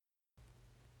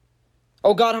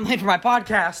Oh God, I'm late for my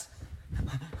podcast.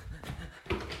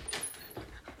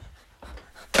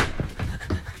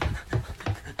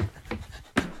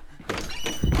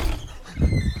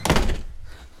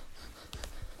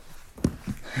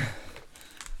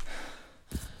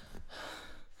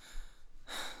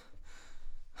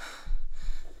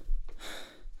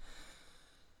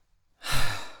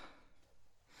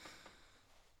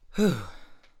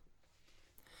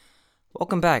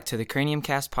 Welcome back to the Cranium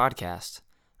Cast podcast.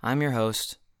 I'm your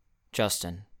host,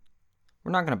 Justin.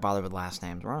 We're not going to bother with last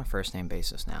names. We're on a first name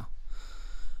basis now.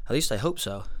 At least I hope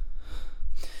so.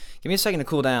 Give me a second to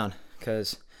cool down,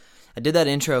 because I did that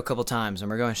intro a couple times, and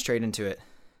we're going straight into it.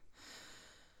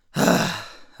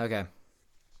 Okay.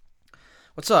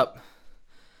 What's up?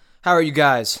 How are you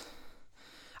guys?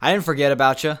 I didn't forget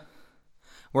about you.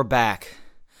 We're back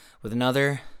with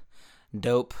another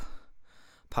dope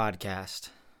podcast.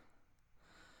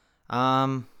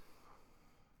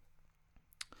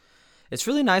 It's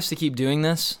really nice to keep doing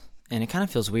this, and it kind of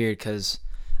feels weird because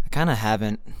I kind of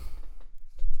haven't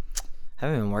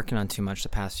been working on too much the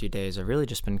past few days. I've really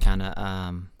just been kind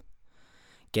of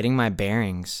getting my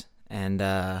bearings and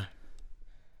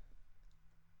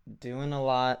doing a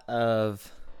lot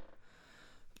of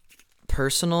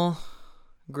personal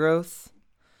growth,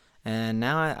 and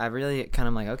now I really kind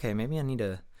of like, okay, maybe I need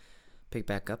to pick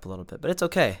back up a little bit, but it's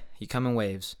okay. You come in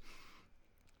waves.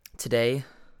 Today,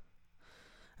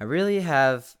 I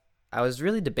was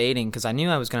really debating because I knew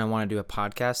I was going to want to do a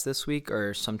podcast this week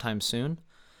or sometime soon,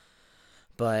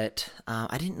 but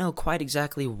I didn't know quite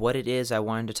exactly what it is I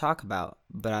wanted to talk about,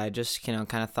 but I just,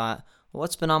 kind of thought, well,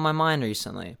 what's been on my mind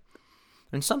recently?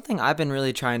 And something I've been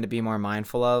really trying to be more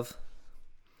mindful of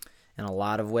in a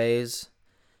lot of ways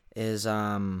is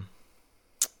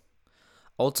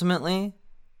ultimately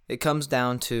it comes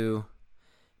down to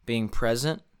being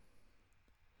present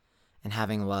and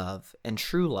having love and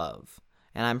true love.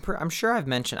 And I'm sure I've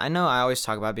mentioned, I know I always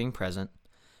talk about being present,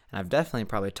 and I've definitely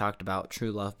probably talked about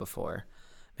true love before,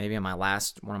 maybe on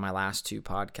one of my last two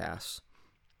podcasts.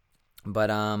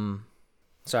 But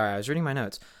sorry, I was reading my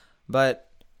notes. But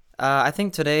I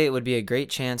think today would be a great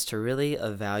chance to really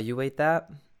evaluate that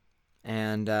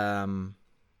and go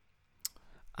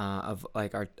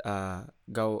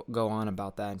on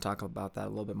about that and talk about that a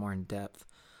little bit more in depth.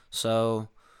 So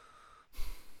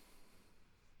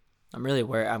I'm really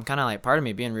worried. I'm kind of like, part of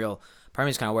me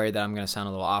is kind of worried that I'm going to sound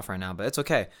a little off right now, but it's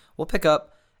okay. We'll pick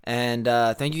up. And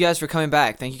thank you guys for coming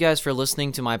back. Thank you guys for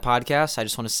listening to my podcast. I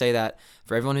just want to say that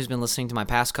for everyone who's been listening to my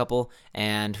past couple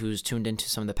and who's tuned into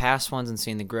some of the past ones and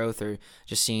seen the growth or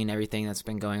just seeing everything that's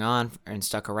been going on and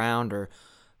stuck around, or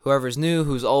whoever's new,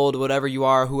 who's old, whoever you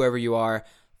are,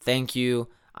 thank you.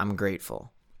 I'm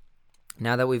grateful.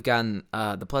 Now that we've gotten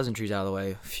the pleasantries out of the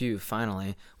way, phew,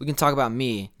 finally, we can talk about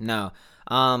me. No.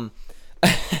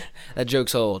 That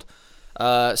joke's old.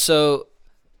 So,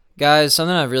 guys,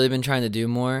 something I've really been trying to do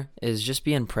more is just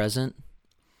being present.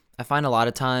 I find a lot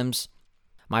of times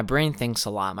my brain thinks a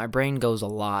lot. My brain goes a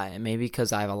lot, and maybe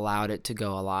because I've allowed it to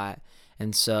go a lot.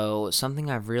 And so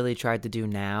something I've really tried to do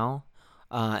now,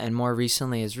 and more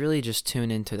recently, is really just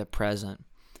tune into the present.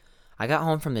 I got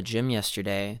home from the gym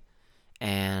yesterday,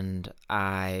 and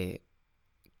I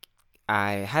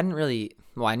hadn't really,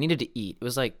 I needed to eat. It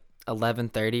was like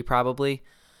 11:30 probably,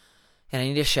 and I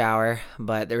needed a shower,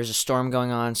 but there was a storm going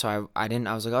on, so I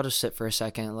was like, I'll just sit for a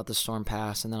second and let the storm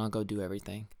pass, and then I'll go do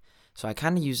everything. So I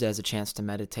kind of used it as a chance to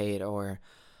meditate or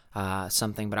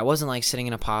something, but I wasn't like sitting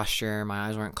in a posture. My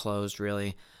eyes weren't closed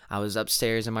really. I was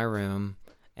upstairs in my room,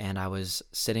 and I was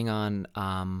sitting on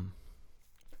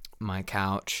my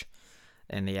couch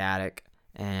in the attic,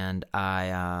 and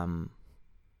I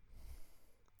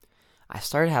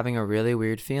started having a really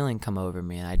weird feeling come over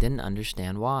me, and I didn't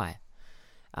understand why.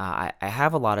 I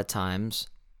have a lot of times,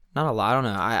 not a lot, I don't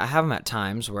know, I have them at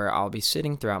times where I'll be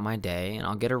sitting throughout my day, and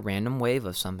I'll get a random wave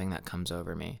of something that comes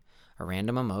over me, a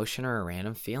random emotion or a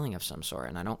random feeling of some sort,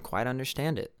 and I don't quite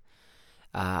understand it.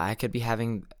 I could be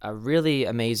having a really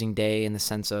amazing day in the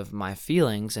sense of my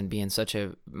feelings and be in such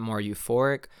a more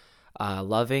euphoric,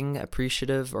 loving,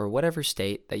 appreciative, or whatever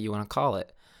state that you want to call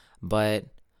it, but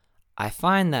I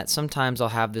find that sometimes I'll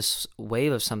have this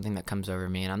wave of something that comes over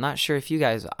me, and I'm not sure if you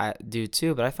guys do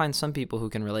too, but I find some people who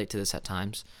can relate to this at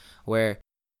times, where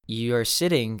you are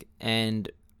sitting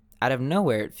and out of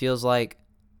nowhere it feels like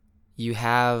you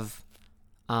have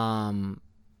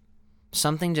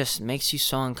something just makes you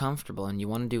so uncomfortable and you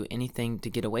want to do anything to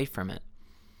get away from it.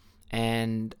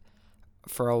 And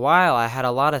for a while I had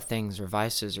a lot of things or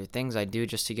vices or things I do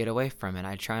just to get away from it.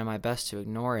 I try my best to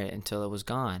ignore it until it was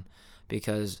gone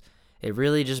because it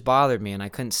really just bothered me and I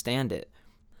couldn't stand it.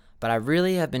 But I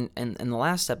really have been in the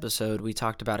last episode we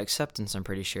talked about acceptance, I'm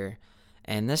pretty sure.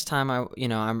 And this time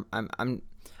I'm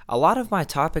a lot of my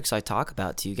topics I talk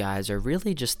about to you guys are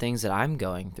really just things that I'm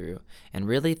going through, and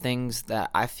really things that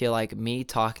I feel like me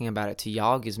talking about it to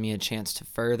y'all gives me a chance to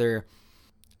further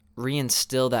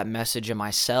reinstill that message in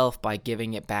myself by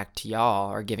giving it back to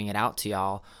y'all, or giving it out to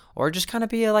y'all, or just kind of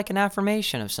be like an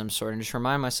affirmation of some sort, and just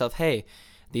remind myself, hey,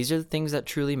 these are the things that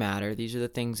truly matter. These are the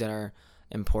things that are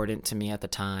important to me at the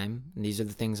time. And these are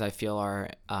the things I feel are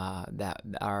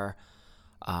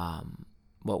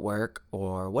what work,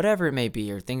 or whatever it may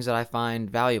be, or things that I find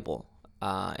valuable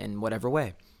in whatever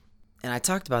way. And I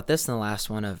talked about this in the last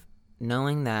one, of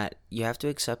knowing that you have to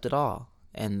accept it all.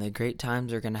 And the great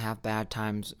times are going to have bad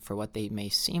times for what they may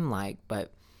seem like,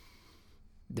 but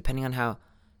depending on how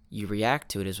you react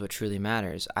to it is what truly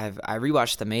matters. I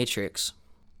rewatched The Matrix,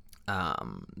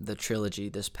 the trilogy,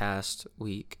 this past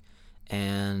week,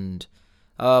 and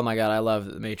oh my god, I love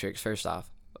The Matrix. First off,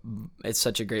 it's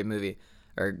such a great movie,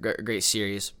 or great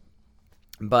series.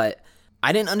 But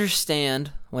I didn't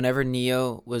understand whenever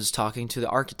Neo was talking to the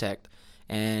architect,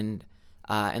 and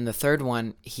in the third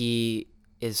one, he's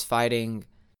fighting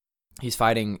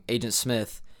Agent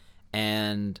Smith,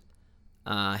 and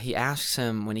he asks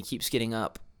him, when he keeps getting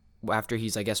up after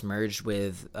he's, I guess, merged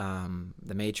with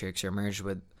the Matrix, or merged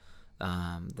with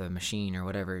the machine, or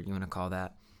whatever you want to call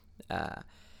that.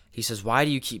 He says, why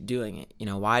do you keep doing it?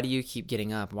 Why do you keep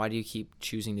getting up? Why do you keep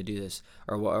choosing to do this?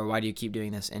 Or why do you keep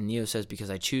doing this? And Neo says, because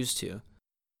I choose to.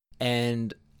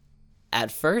 And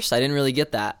at first, I didn't really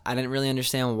get that. I didn't really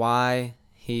understand why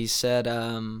he said,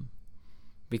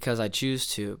 because I choose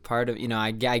to. Part of,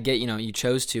 I get, you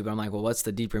chose to, but I'm like, well, what's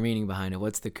the deeper meaning behind it?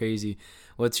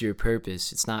 What's your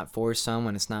purpose? It's not for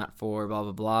someone. It's not for blah,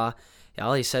 blah, blah.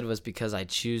 All he said was, because I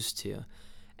choose to.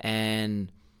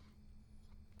 And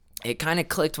it kind of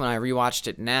clicked when I rewatched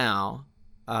it now,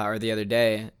 or the other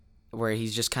day, where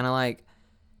he's just kind of like,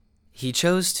 he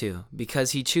chose to,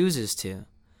 because he chooses to.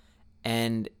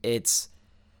 And it's,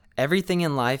 everything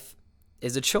in life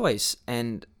is a choice.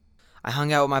 And I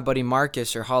hung out with my buddy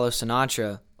Marcus, or Hollow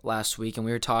Sinatra, last week, and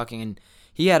we were talking, and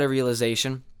he had a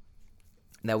realization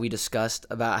that we discussed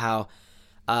about how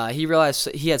he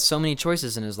realized he had so many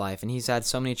choices in his life, and he's had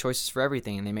so many choices for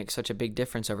everything, and they make such a big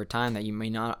difference over time that we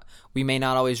may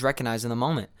not always recognize in the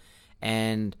moment.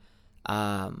 And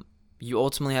you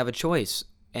ultimately have a choice,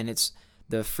 and it's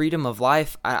the freedom of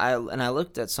life. I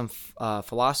looked at some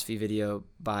philosophy video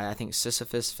by, I think,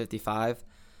 Sisyphus 55.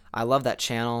 I love that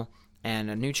channel, and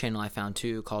a new channel I found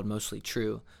too called Mostly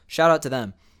True. Shout out to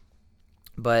them.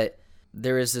 But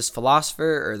there is this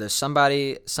philosopher, or there's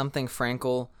something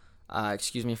Frankl.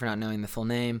 Excuse me for not knowing the full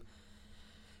name.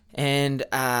 And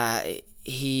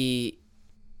he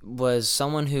was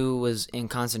someone who was in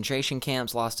concentration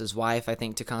camps, lost his wife, I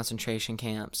think, to concentration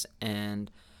camps, and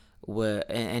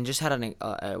just had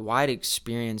a wide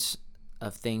experience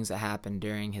of things that happened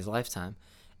during his lifetime.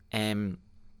 And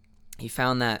he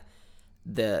found that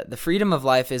the freedom of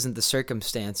life isn't the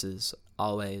circumstances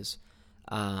always,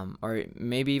 or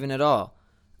maybe even at all.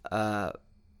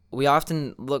 We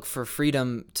often look for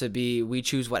freedom to be, we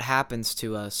choose what happens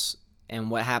to us and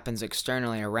what happens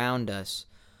externally around us.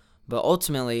 But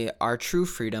ultimately, our true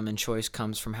freedom and choice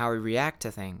comes from how we react to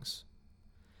things.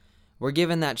 We're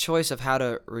given that choice of how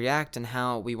to react and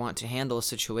how we want to handle a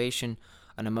situation,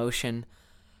 an emotion,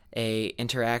 a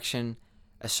interaction,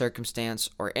 a circumstance,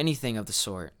 or anything of the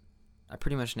sort. I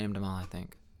pretty much named them all, I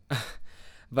think.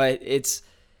 But it's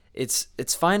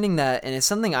finding that, and it's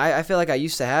something I feel like I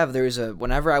used to have.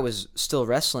 Whenever I was still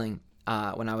wrestling,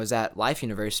 when I was at Life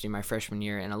University my freshman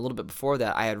year, and a little bit before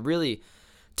that, I had really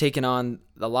taken on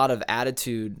a lot of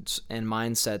attitudes and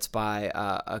mindsets by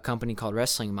a company called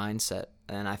Wrestling Mindset,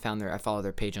 and I followed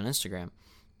their page on Instagram,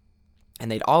 and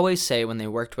they'd always say when they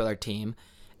worked with our team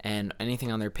and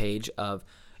anything on their page of,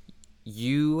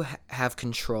 you have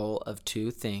control of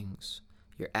two things,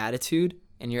 your attitude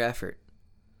and your effort.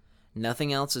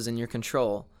 Nothing else is in your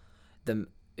control.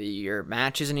 Your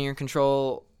match isn't in your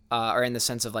control, or in the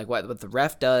sense of like what the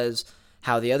ref does,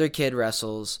 how the other kid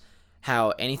wrestles,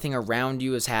 how anything around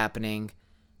you is happening.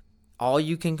 All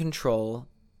you can control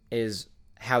is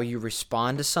how you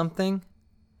respond to something,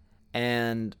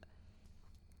 and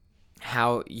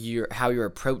how your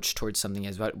approach towards something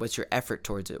is. What's your effort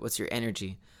towards it? What's your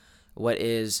energy?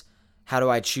 How do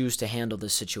I choose to handle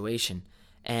this situation?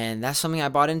 And that's something I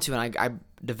bought into, and I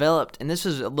developed, and this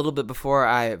was a little bit before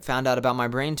I found out about my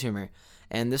brain tumor.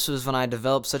 And this was when I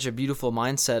developed such a beautiful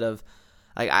mindset of,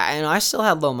 like, I still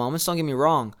had low moments, don't get me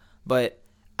wrong, but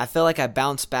I felt like I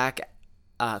bounced back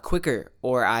quicker,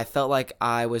 or I felt like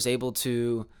I was able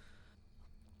to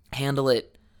handle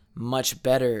it much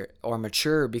better or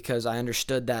mature because I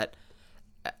understood that,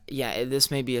 yeah, this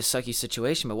may be a sucky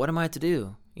situation, but what am I to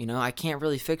do? I can't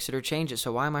really fix it or change it,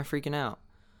 so why am I freaking out?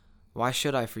 Why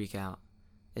should I freak out?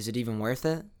 Is it even worth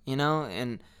it?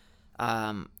 And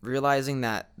realizing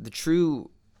that the true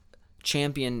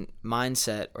champion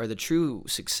mindset, or the true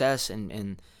success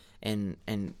and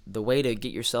the way to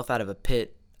get yourself out of a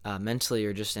pit mentally,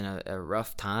 or just in a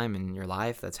rough time in your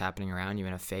life that's happening around you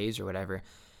in a phase or whatever,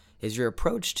 is your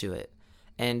approach to it.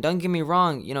 And don't get me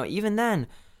wrong, even then,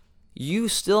 you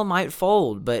still might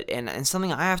fold, but and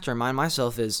something I have to remind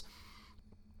myself is,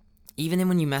 even then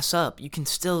when you mess up, you can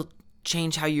still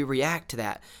change how you react to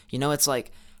that. It's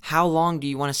like, how long do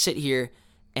you want to sit here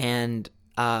and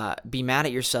be mad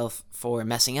at yourself for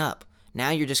messing up?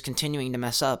 Now you're just continuing to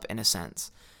mess up in a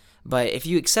sense. But if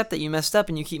you accept that you messed up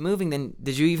and you keep moving, then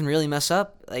did you even really mess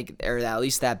up? Or at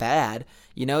least that bad?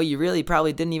 You really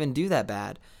probably didn't even do that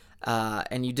bad.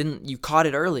 And you caught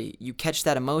it early. You catch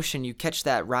that emotion, you catch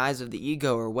that rise of the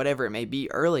ego or whatever it may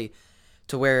be early,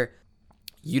 to where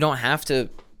you don't have to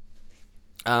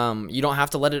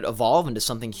let it evolve into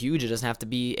something huge. It doesn't have to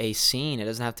be a scene. It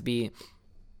doesn't have to be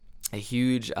a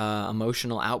huge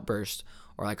emotional outburst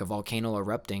or like a volcano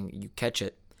erupting. You catch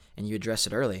it and you address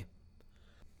it early.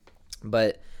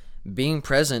 But being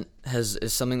present is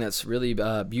something that's really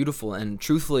beautiful. And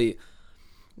truthfully,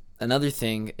 another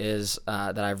thing is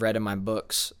that I've read in my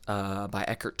books by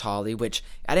Eckhart Tolle, which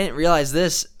I didn't realize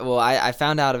this. Well, I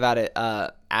found out about it,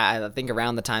 I think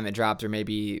around the time it dropped, or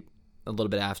maybe a little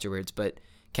bit afterwards. But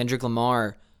Kendrick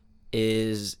Lamar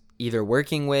is either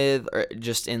working with or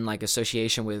just in like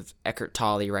association with Eckhart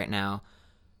Tolle right now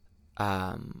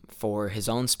for his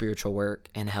own spiritual work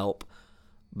and help,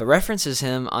 but references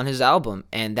him on his album.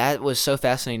 And that was so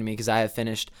fascinating to me because I have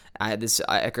finished this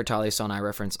Eckhart Tolle song I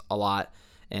reference a lot,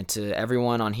 and to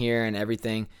everyone on here and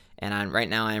everything. And right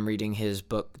now I am reading his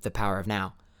book, The Power of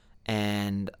Now.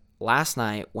 And last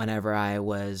night, whenever I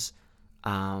was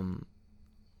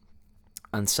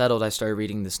unsettled, I started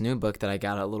reading this new book that I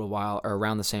got a little while, or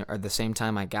around the same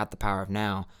time I got The Power of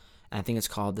Now. And I think it's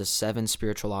called The 7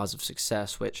 Spiritual Laws of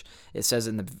Success, which it says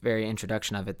in the very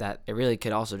introduction of it that it really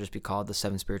could also just be called The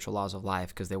 7 Spiritual Laws of Life,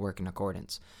 because they work in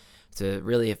accordance to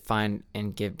really find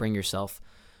and bring yourself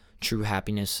true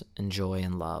happiness and joy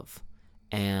and love.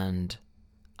 And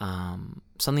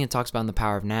something it talks about in The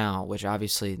Power of Now, which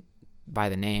obviously by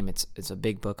the name, it's a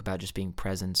big book about just being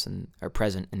present and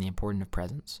the importance of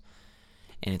presence.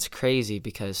 And it's crazy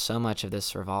because so much of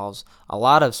this revolves a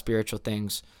lot of spiritual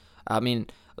things. I mean,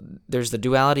 there's the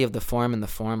duality of the form and the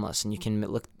formless, and you can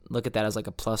look at that as like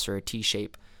a plus or a T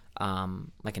shape,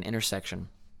 like an intersection.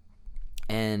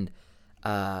 And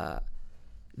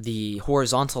the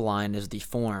horizontal line is the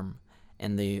form,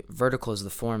 and the vertical is the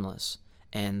formless.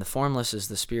 And the formless is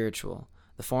the spiritual.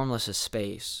 The formless is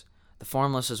space. The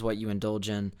formless is what you indulge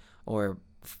in or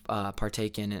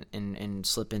partake in and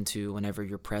slip into whenever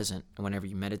you're present, whenever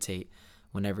you meditate,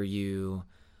 whenever you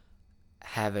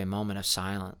have a moment of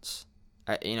silence,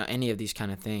 any of these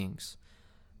kind of things.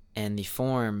 And the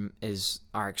form is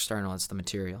our external, it's the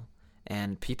material.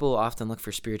 And people often look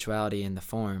for spirituality in the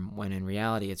form, when in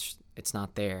reality it's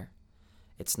not there.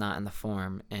 It's not in the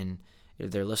form, and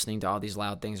they're listening to all these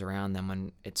loud things around them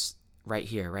when it's right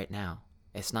here, right now.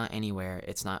 It's not anywhere.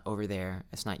 It's not over there.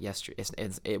 It's not yesterday.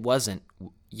 It wasn't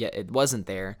yet. It wasn't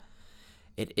there.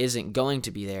 It isn't going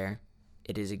to be there.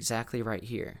 It is exactly right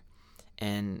here.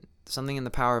 And something in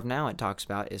The Power of Now it talks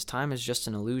about is time is just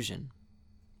an illusion.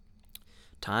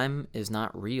 Time is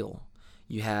not real.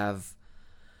 You have,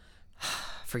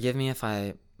 forgive me if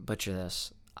I butcher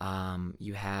this,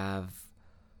 you have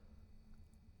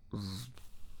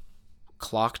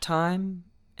clock time,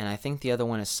 and I think the other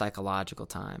one is psychological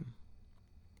time.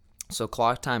 So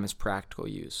clock time is practical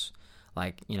use.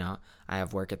 Like, I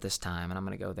have work at this time and I'm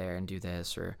going to go there and do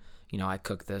this, or, I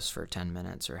cook this for 10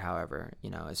 minutes or however,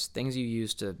 it's things you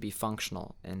use to be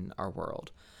functional in our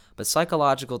world. But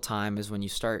psychological time is when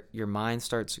your mind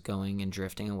starts going and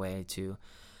drifting away to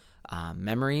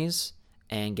memories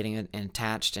and getting it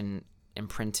attached and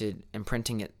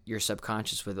imprinting your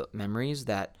subconscious with memories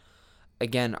that,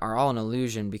 again, are all an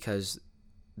illusion because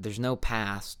there's no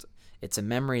past. It's a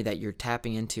memory that you're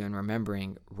tapping into and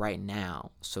remembering right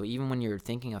now. So even when you're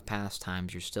thinking of past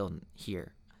times, you're still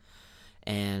here.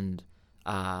 And,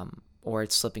 or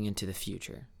it's slipping into the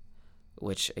future,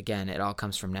 which again, it all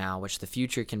comes from now, which the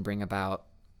future can bring about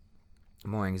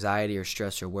more anxiety or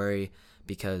stress or worry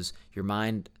because your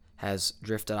mind has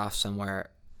drifted off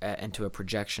somewhere into a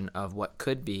projection of what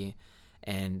could be,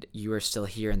 and you are still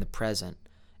here in the present,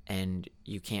 and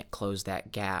you can't close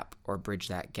that gap or bridge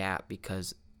that gap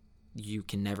because you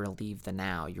can never leave the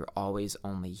now. You're always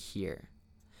only here.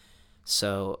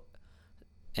 So,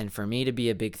 and for me to be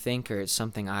a big thinker, it's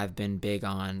something I've been big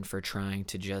on for trying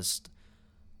to just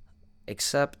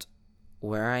accept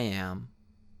where I am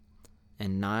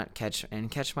and not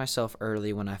catch myself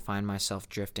early when I find myself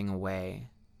drifting away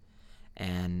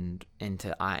and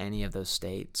into any of those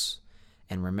states,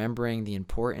 and remembering the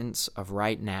importance of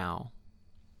right now.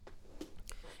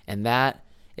 And that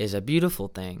is a beautiful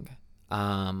thing,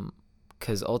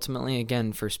 because ultimately,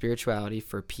 again, for spirituality,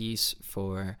 for peace,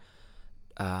 for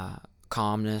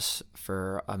calmness,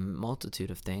 for a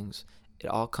multitude of things, it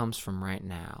all comes from right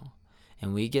now.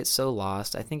 And we get so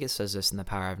lost. I think it says this in The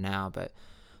Power of Now, but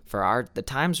for the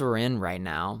times we're in right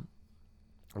now,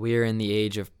 we are in the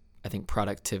age of, I think,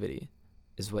 productivity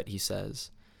is what he says.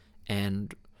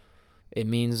 And it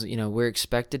means, we're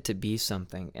expected to be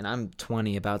something. And I'm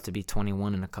 20, about to be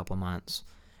 21 in a couple months.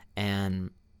 And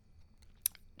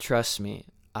trust me,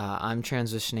 I'm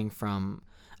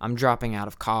dropping out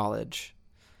of college.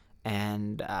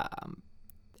 And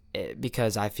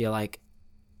because I feel like,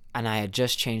 and I had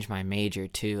just changed my major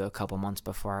too a couple months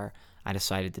before I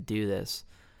decided to do this,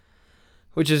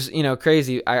 which is,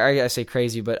 crazy. I say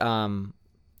crazy, but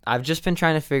I've just been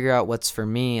trying to figure out what's for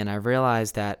me, and I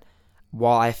realized that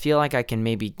while I feel like I can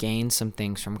maybe gain some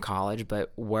things from college,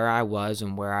 but where I was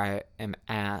and where I am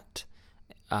at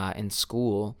in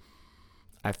school,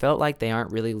 I felt like they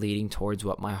aren't really leading towards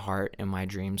what my heart and my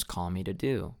dreams call me to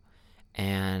do.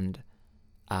 And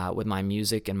with my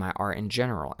music and my art in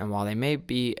general. And while they may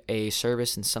be a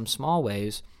service in some small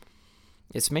ways,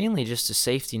 it's mainly just a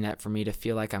safety net for me to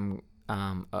feel like I'm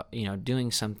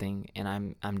doing something,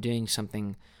 and I'm doing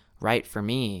something right for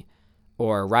me,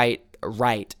 or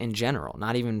right in general,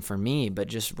 not even for me, but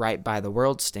just right by the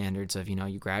world standards of,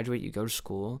 you graduate, you go to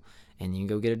school, and you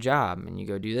go get a job, and you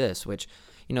go do this, which,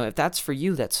 if that's for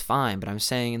you, that's fine. But I'm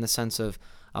saying in the sense of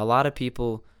a lot of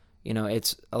people,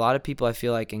 it's a lot of people I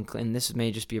feel like, and this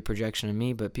may just be a projection of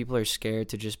me, but people are scared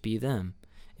to just be them,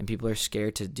 and people are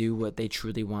scared to do what they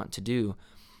truly want to do.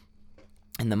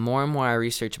 And the more and more I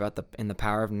research about in the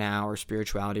power of now, or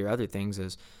spirituality, or other things,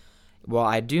 is, well,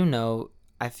 I do know,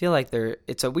 I feel like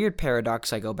it's a weird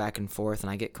paradox. I go back and forth, and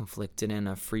I get conflicted in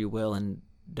a free will and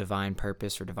divine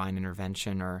purpose, or divine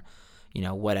intervention, or,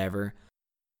 whatever.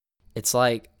 It's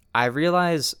like, I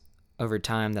realize over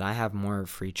time that I have more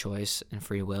free choice and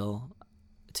free will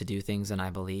to do things than I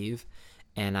believe.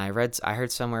 And I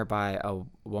heard somewhere by a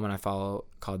woman I follow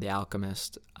called The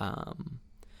Alchemist,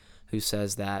 who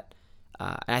says that,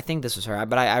 and I think this was her,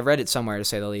 but I read it somewhere, to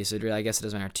say the least. I guess it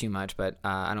doesn't matter too much, but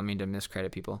I don't mean to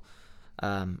miscredit people.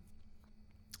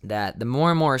 That the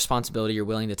more and more responsibility you're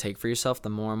willing to take for yourself, the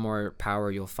more and more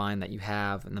power you'll find that you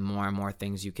have, and the more and more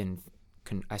things you can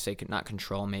not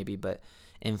control maybe, but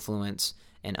influence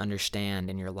and understand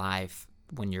in your life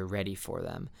when you're ready for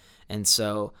them. And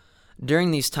so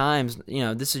during these times,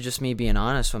 this is just me being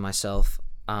honest with myself.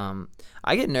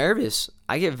 I get nervous.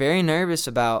 I get very nervous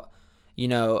about,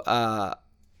 and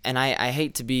I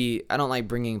hate to be, I don't like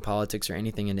bringing politics or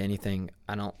anything into anything.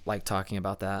 I don't like talking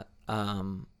about that,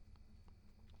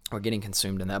 or getting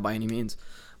consumed in that by any means.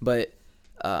 But,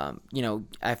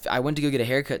 I went to go get a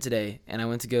haircut today, and I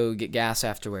went to go get gas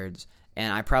afterwards.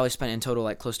 And I probably spent in total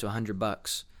like close to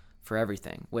 $100 for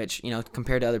everything, which,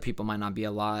 compared to other people might not be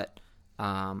a lot,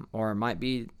 or it might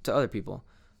be to other people,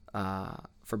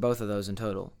 for both of those in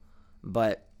total.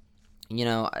 But,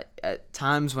 at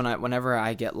times whenever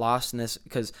I get lost in this,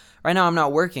 because right now I'm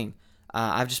not working,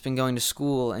 I've just been going to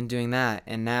school and doing that.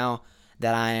 And now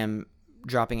that I am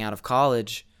dropping out of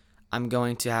college, I'm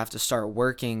going to have to start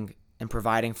working and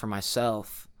providing for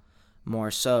myself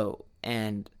more so.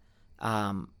 And,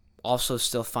 also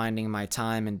still finding my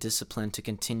time and discipline to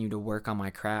continue to work on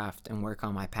my craft and work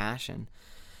on my passion,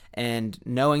 and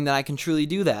knowing that I can truly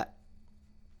do that.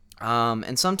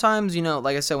 And sometimes,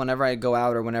 like I said, whenever I go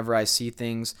out or whenever I see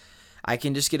things, I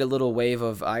can just get a little wave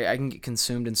of, I can get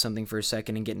consumed in something for a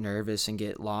second and get nervous and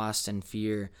get lost in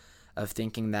fear of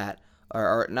thinking that,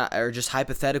 or just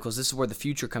hypotheticals. This is where the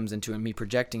future comes into, and me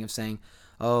projecting, of saying,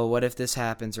 oh, what if this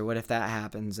happens, or what if that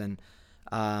happens, and,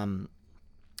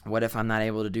 what if I'm not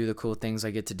able to do the cool things I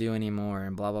get to do anymore,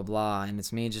 and blah, blah, blah. And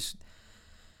it's me just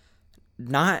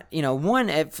not,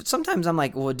 sometimes I'm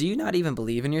like, well, do you not even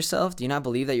believe in yourself? Do you not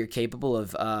believe that you're capable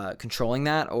of controlling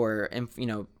that, or,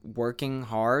 working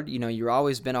hard? You've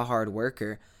always been a hard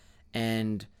worker,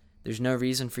 and there's no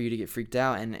reason for you to get freaked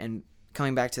out. And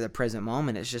coming back to the present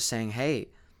moment, it's just saying, hey,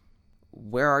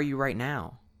 where are you right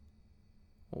now?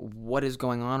 What is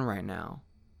going on right now?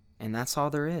 And that's all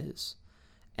there is.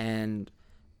 And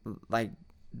like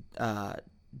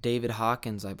David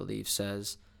Hawkins, I believe,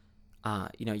 says,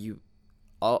 you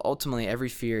ultimately every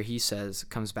fear, he says,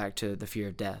 comes back to the fear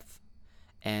of death.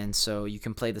 And so you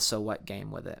can play the so what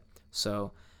game with it.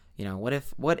 So, what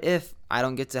if I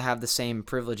don't get to have the same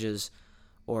privileges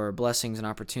or blessings and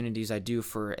opportunities I do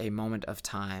for a moment of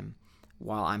time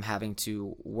while I'm having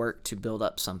to work to build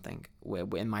up something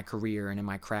in my career and in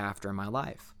my craft or in my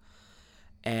life?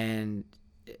 And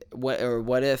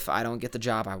what if I don't get the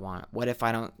job I want? What if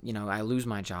I don't, I lose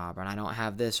my job and I don't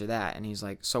have this or that? And he's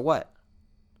like, so what?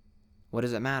 What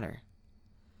does it matter?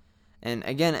 And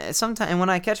again, sometimes, and when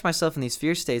I catch myself in these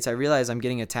fear states, I realize I'm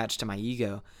getting attached to my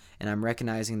ego, and I'm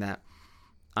recognizing that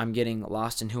I'm getting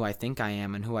lost in who I think I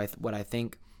am and what I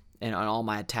think, and on all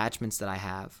my attachments that I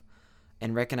have,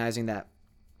 and recognizing that,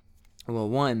 well,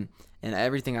 one, in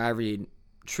everything I read,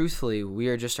 truthfully, we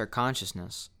are just our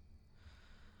consciousness.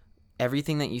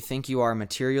 Everything that you think you are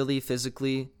materially,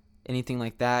 physically, anything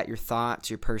like that, your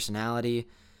thoughts, your personality,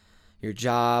 your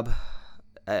job,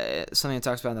 something it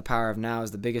talks about in The Power of Now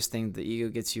is the biggest thing the ego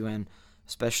gets you in,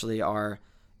 especially our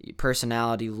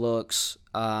personality, looks,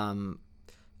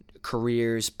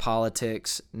 careers,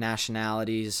 politics,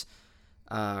 nationalities,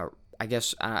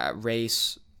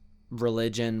 race,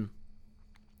 religion,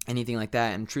 anything like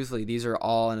that. And truthfully, these are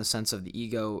all in a sense of the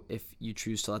ego if you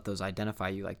choose to let those identify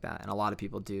you like that. And a lot of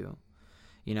people do.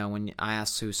 When I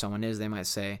ask who someone is, they might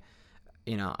say,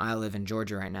 I live in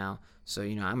Georgia right now. So,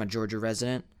 I'm a Georgia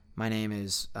resident. My name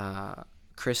is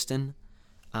Kristen.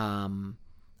 I'm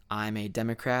a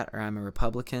Democrat, or I'm a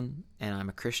Republican, and I'm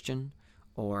a Christian,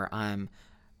 or I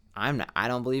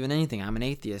don't believe in anything. I'm an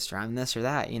atheist, or I'm this or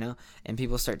that, And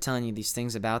people start telling you these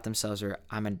things about themselves, or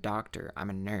I'm a doctor, I'm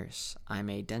a nurse, I'm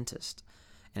a dentist.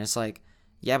 And it's like,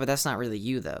 yeah, but that's not really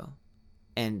you, though.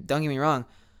 And don't get me wrong,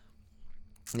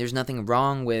 there's nothing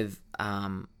wrong with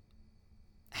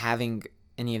having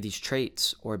any of these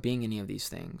traits or being any of these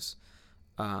things.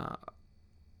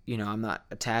 I'm not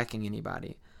attacking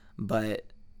anybody, but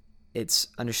it's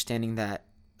understanding that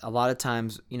a lot of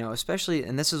times, especially,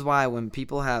 and this is why when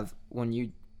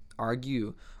you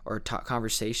argue or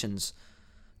conversations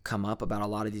come up about a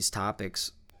lot of these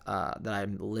topics that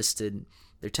I've listed,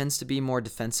 there tends to be more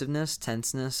defensiveness,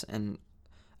 tenseness, and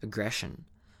aggression,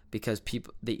 because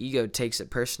the ego takes it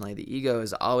personally. The ego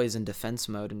is always in defense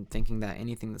mode and thinking that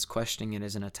anything that's questioning it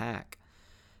is an attack.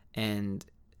 And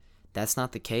that's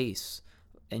not the case.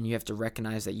 And you have to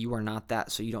recognize that you are not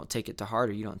that, so you don't take it to heart,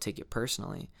 or you don't take it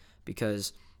personally,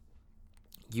 because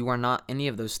you are not any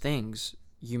of those things.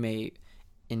 You may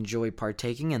enjoy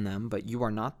partaking in them, but you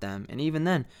are not them. And even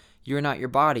then, you are not your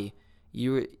body.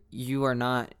 You are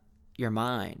not your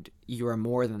mind. You are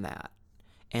more than that.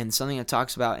 And something it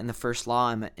talks about in the first law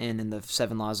and in the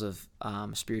 7 laws of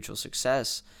spiritual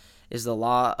success is the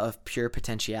law of pure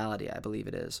potentiality, I believe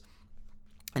it is.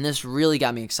 And this really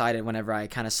got me excited whenever I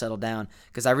kind of settled down,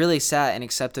 because I really sat and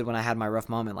accepted when I had my rough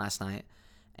moment last night.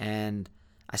 And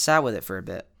I sat with it for a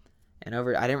bit. And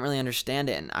I didn't really understand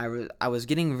it. And I was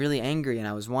getting really angry, and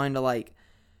I was wanting to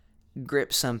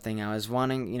grip something. I was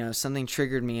wanting, something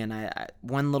triggered me, and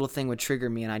one little thing would trigger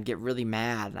me, and I'd get really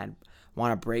mad, and I'd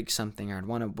want to break something, or I'd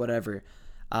want to whatever.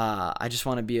 I just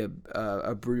want to be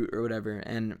a brute or whatever.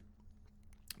 And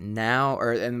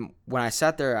when I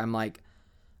sat there, I'm like,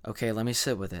 okay, let me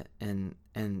sit with it and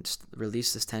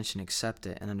release this tension, accept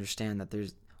it, and understand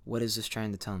that what is this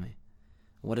trying to tell me?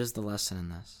 What is the lesson in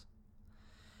this?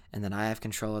 And that I have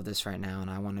control of this right now,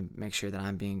 and I want to make sure that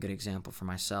I'm being a good example for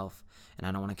myself, and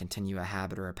I don't want to continue a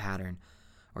habit or a pattern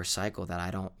or cycle that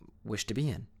I don't wish to be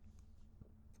in.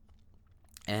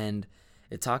 And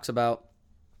it talks about,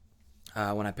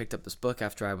 when I picked up this book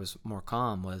after I was more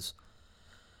calm, was,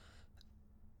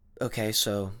 okay,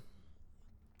 so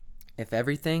if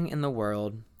everything in the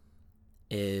world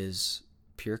is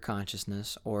pure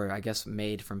consciousness, or I guess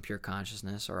made from pure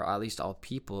consciousness, or at least all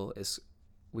people,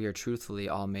 we are truthfully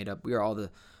all made up. We are all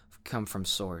come from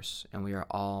source, and we are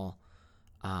all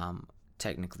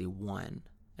technically one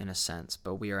in a sense,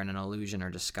 but we are in an illusion or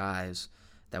disguise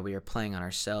that we are playing on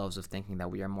ourselves of thinking that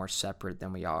we are more separate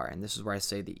than we are. And this is where I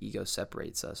say the ego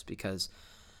separates us, because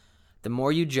the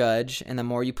more you judge and the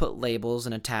more you put labels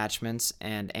and attachments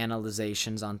and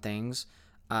analyzations on things,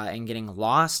 and getting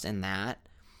lost in that,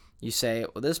 you say,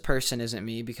 well, this person isn't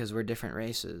me because we're different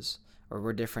races, or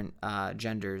we're different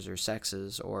genders or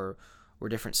sexes, or we're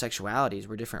different sexualities,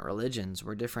 we're different religions,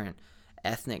 we're different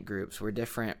ethnic groups, we're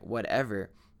different whatever.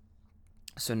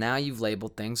 So now you've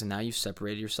labeled things, and now you've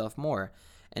separated yourself more.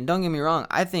 And don't get me wrong,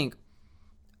 I think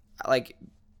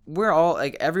we're all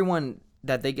everyone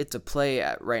that they get to play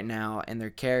at right now, and their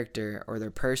character or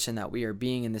their person that we are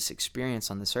being in this experience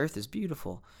on this earth is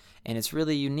beautiful. And it's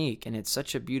really unique, and it's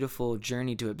such a beautiful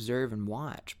journey to observe and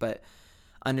watch. But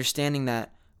understanding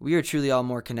that we are truly all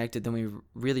more connected than we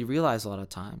really realize a lot of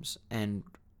times, and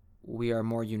we are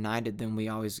more united than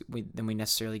we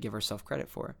necessarily give ourselves credit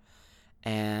for.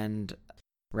 And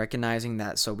recognizing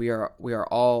that, so we are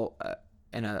all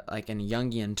in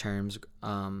Jungian terms,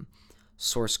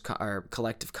 or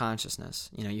collective consciousness.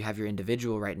 You have your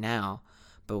individual right now,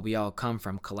 but we all come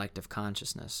from collective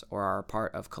consciousness, or are a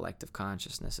part of collective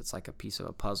consciousness. It's like a piece of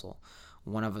a puzzle.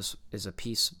 One of us is a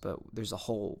piece, but there's a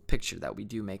whole picture that we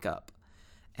do make up,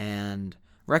 and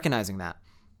recognizing that.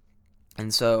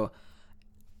 And so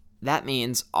that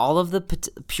means all of the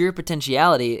pure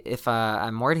potentiality, if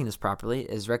I'm wording this properly,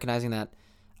 is recognizing that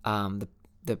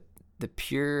the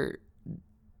pure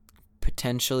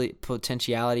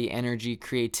potentiality, energy,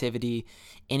 creativity,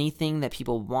 anything that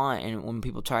people want, and when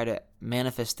people try to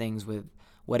manifest things with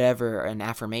whatever and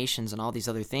affirmations and all these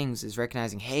other things, is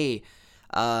recognizing, hey,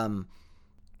 I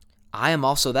am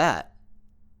also that.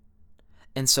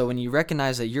 And so when you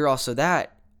recognize that you're also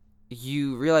that,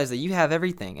 you realize that you have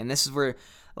everything. And this is where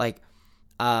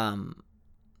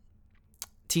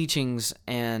teachings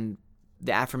and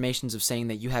the affirmations of saying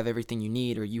that you have everything you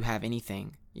need, or you have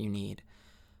anything you need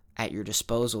at your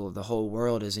disposal, the whole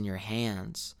world is in your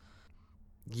hands.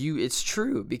 It's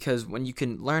true, because when you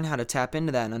can learn how to tap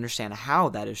into that and understand how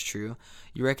that is true,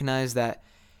 you recognize that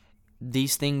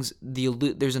these things,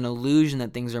 there's an illusion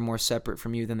that things are more separate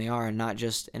from you than they are, and not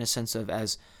just in a sense of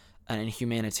as a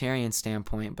humanitarian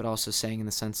standpoint, but also saying in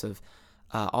the sense of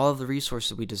all of the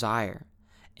resources we desire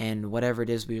and whatever it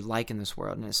is we would like in this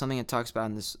world. And it's something it talks about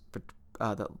in this,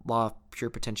 the law of pure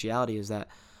potentiality, is that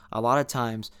a lot of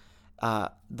times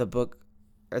the book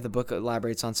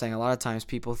elaborates on saying a lot of times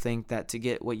people think that to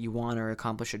get what you want or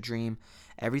accomplish a dream,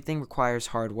 everything requires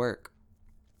hard work.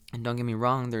 And don't get me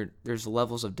wrong, there's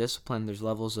levels of discipline, there's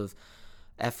levels of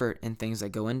effort and things that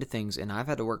go into things, and I've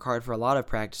had to work hard for a lot of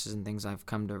practices and things I've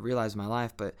come to realize in my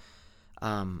life. But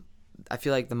I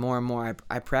feel like the more and more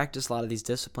I practice a lot of these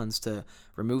disciplines to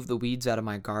remove the weeds out of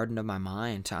my garden of my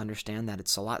mind, to understand that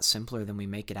it's a lot simpler than we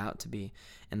make it out to be.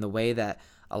 And the way that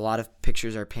a lot of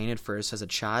pictures are painted for us as a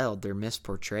child, they're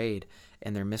misportrayed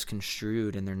and they're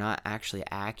misconstrued and they're not actually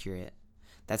accurate.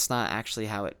 That's not actually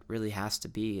how it really has to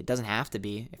be. It doesn't have to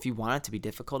be. If you want it to be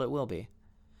difficult, it will be.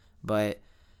 But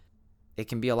it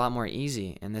can be a lot more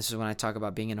easy. And this is when I talk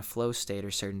about being in a flow state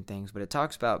or certain things. But it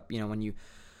talks about, when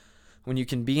you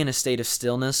can be in a state of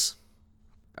stillness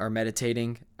or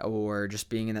meditating, or just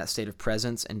being in that state of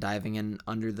presence and diving in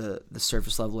under the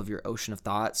surface level of your ocean of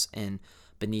thoughts and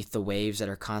beneath the waves that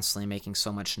are constantly making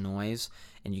so much noise,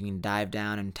 and you can dive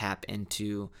down and tap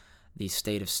into the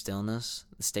state of stillness,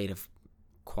 the state of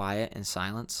quiet and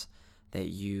silence that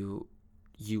you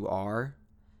are,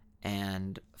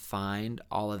 and find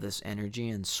all of this energy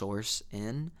and source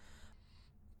in,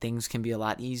 things can be a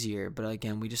lot easier. But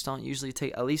again, we just don't usually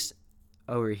take, at least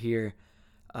over here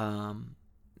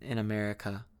in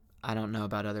America, I don't know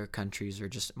about other countries or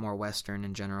just more Western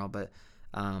in general, but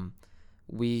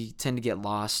we tend to get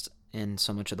lost in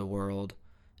so much of the world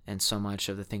and so much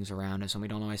of the things around us, and we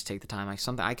don't always take the time.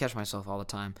 I catch myself all the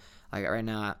time. Like right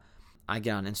now, I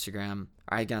get on Instagram,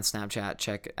 or I get on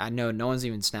Snapchat, I know no one's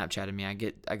even Snapchatted me.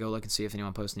 I go look and see if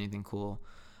anyone posted anything cool.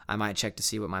 I might check to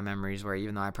see what my memories were,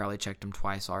 even though I probably checked them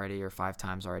twice already or 5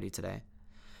 times already today.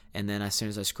 And then as soon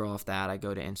as I scroll off that, I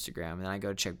go to Instagram, and I go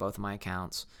to check both of my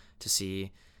accounts to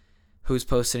see who's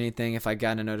posted anything, if I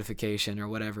got a notification or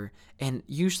whatever. And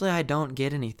usually I don't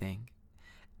get anything.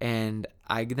 And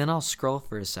then I'll scroll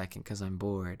for a second because I'm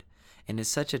bored. And it's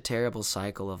such a terrible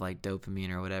cycle of like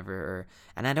dopamine or whatever,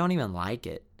 and I don't even like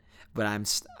it. But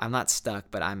I'm not stuck,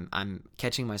 but I'm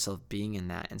catching myself being in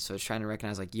that. And so it's trying to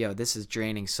recognize like, yo, this is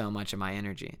draining so much of my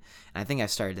energy. And I think I've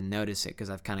started to notice it because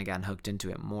I've kind of gotten hooked into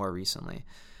it more recently.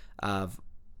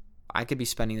 I could be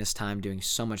spending this time doing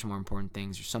so much more important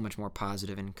things, or so much more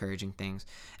positive and encouraging things.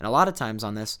 And a lot of times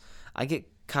on this, I get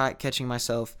caught catching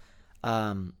myself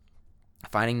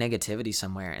finding negativity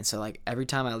somewhere. And so like every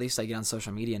time at least I get on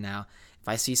social media now, if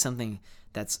I see something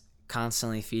that's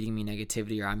constantly feeding me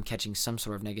negativity, or I'm catching some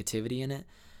sort of negativity in it,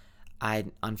 I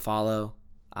unfollow.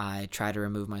 I try to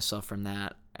remove myself from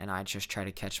that, and I just try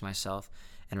to catch myself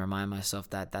and remind myself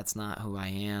that that's not who I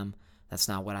am. That's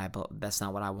not what I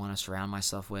want to surround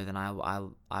myself with, and I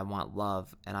want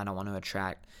love, and I don't want to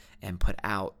attract and put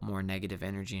out more negative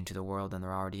energy into the world than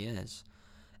there already is.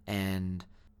 And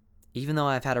even though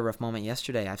I've had a rough moment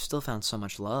yesterday, I've still found so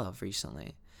much love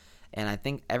recently. And I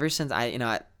think ever since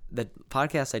the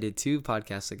podcast I did 2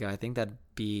 podcasts ago, I think that'd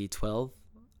be 12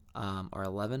 or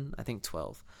 11, I think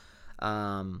 12.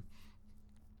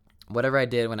 Whatever I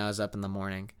did when I was up in the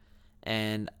morning,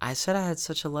 And I said I had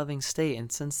such a loving state,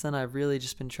 and since then I've really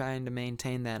just been trying to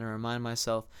maintain that and remind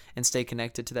myself and stay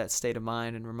connected to that state of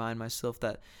mind and remind myself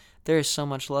that there is so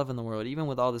much love in the world, even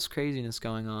with all this craziness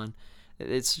going on.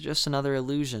 It's just another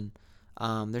illusion.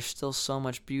 There's still so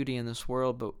much beauty in this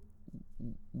world, but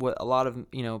what a lot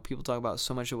of people talk about,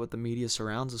 so much of what the media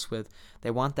surrounds us with, they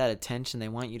want that attention. They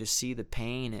want you to see the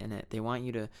pain in it. They want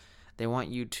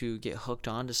you to get hooked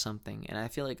onto something. And I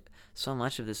feel like so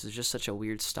much of this is just such a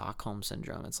weird Stockholm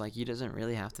syndrome. It's like, you doesn't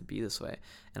really have to be this way.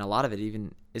 And a lot of it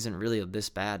even isn't really this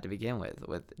bad to begin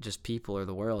with just people or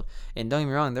the world. And don't get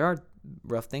me wrong, there are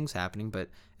rough things happening, but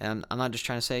I'm not just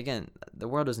trying to say, again, the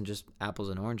world isn't just apples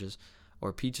and oranges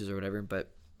or peaches or whatever,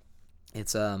 but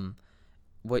it's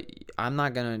what I'm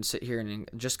not going to sit here and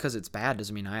just because it's bad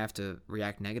doesn't mean I have to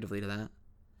react negatively to that.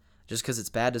 Just because it's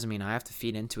bad doesn't mean I have to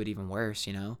feed into it even worse,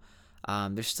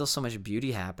 There's still so much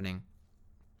beauty happening.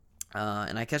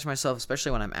 And I catch myself,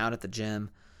 especially when I'm out at the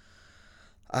gym,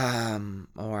 or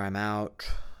I'm out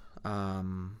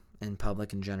in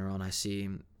public in general, and I see,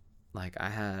 like, I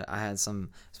had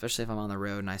some, especially if I'm on the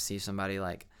road and I see somebody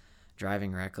like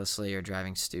driving recklessly or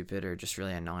driving stupid or just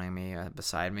really annoying me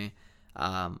beside me.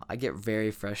 I get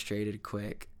very frustrated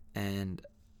quick, and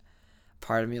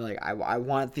part of me, like, I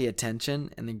want the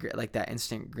attention and like that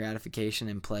instant gratification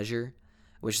and pleasure,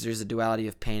 which there's a duality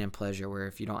of pain and pleasure, where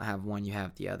if you don't have one, you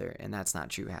have the other, and that's not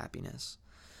true happiness.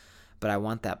 But I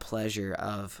want that pleasure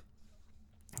of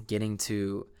getting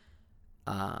to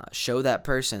show that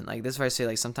person, like, this is why I say,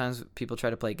 like, sometimes people try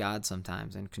to play God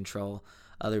sometimes and control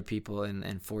other people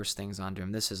and force things onto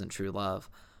them. This isn't true love,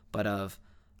 but of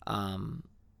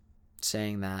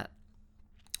saying that,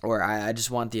 or I just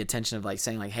want the attention of, like,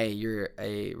 saying, like, hey, you're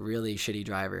a really shitty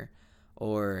driver,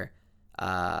 or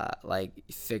like,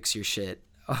 fix your shit,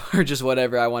 or just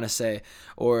whatever I want to say.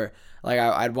 Or like,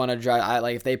 I'd want to drive,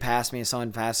 like, if they pass me, if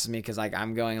someone passes me because, like,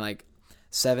 I'm going like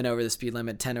 7 over the speed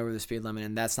limit, 10 over the speed limit,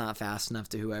 and that's not fast enough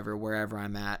to wherever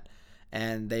I'm at,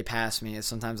 and they pass me,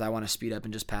 sometimes I want to speed up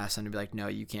and just pass them and be like, no,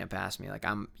 you can't pass me, like,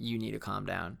 you need to calm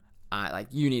down.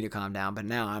 You need to calm down, but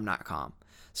now I'm not calm.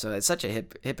 So it's such a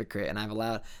hypocrite,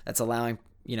 and that's allowing,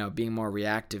 being more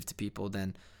reactive to people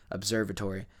than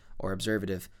observatory or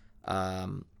observative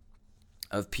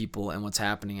of people and what's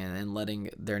happening, and letting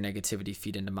their negativity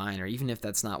feed into mine, or even if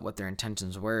that's not what their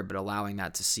intentions were, but allowing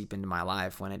that to seep into my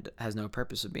life when it has no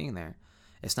purpose of being there.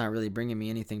 It's not really bringing me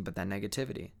anything but that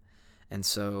negativity. And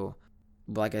so,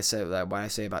 like I said, what I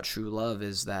say about true love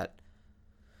is that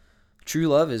true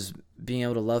love is being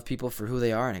able to love people for who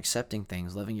they are and accepting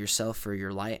things, loving yourself for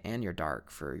your light and your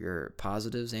dark, for your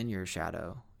positives and your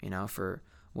shadow, for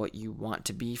what you want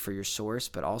to be, for your source,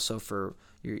 but also for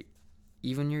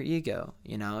even your ego.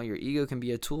 Your ego can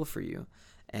be a tool for you,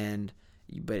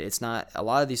 but it's not. A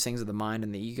lot of these things of the mind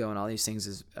and the ego and all these things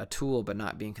is a tool, but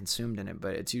not being consumed in it.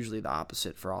 But it's usually the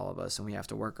opposite for all of us, and we have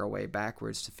to work our way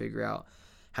backwards to figure out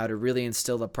how to really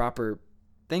instill the proper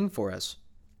thing for us.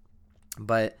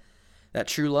 But that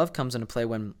true love comes into play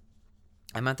when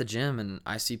I'm at the gym and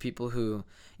I see people who,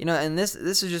 and this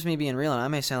is just me being real, and I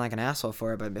may sound like an asshole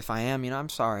for it, but if I am, I'm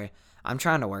sorry. I'm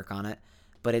trying to work on it.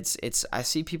 But I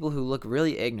see people who look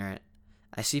really ignorant.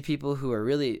 I see people who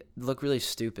look really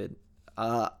stupid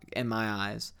in my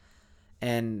eyes.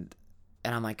 And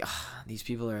I'm like, these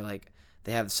people are like,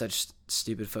 they have such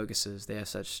stupid focuses. They have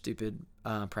such stupid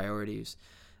priorities.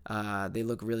 They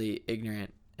look really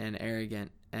ignorant and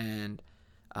arrogant, and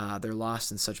they're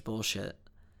lost in such bullshit.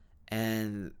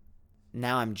 And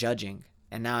now I'm judging,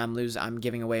 and now I'm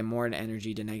giving away more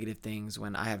energy to negative things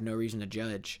when I have no reason to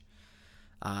judge.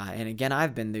 And again,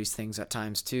 I've been these things at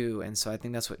times too, and so I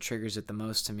think that's what triggers it the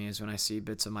most to me, is when I see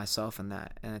bits of myself in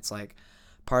that. And it's like,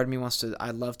 part of me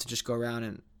I'd love to just go around,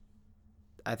 and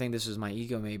I think this is my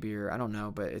ego maybe, or I don't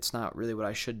know, but it's not really what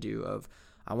I should do.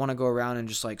 I want to go around and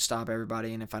just, like, stop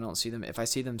everybody, and if I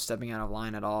see them stepping out of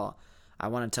line at all, I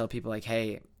want to tell people, like,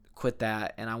 hey, quit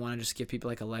that. And I want to just give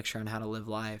people, like, a lecture on how to live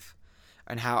life,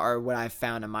 and what I've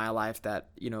found in my life that,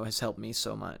 has helped me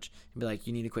so much, and be like,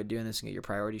 you need to quit doing this and get your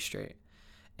priorities straight.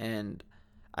 And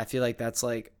I feel like that's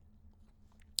like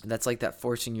that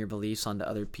forcing your beliefs onto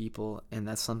other people, and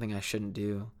that's something I shouldn't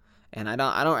do. And I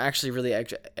don't actually really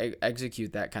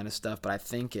execute that kind of stuff, but I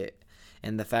think it.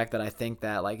 And the fact that I think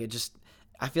that, like,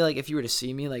 I feel like if you were to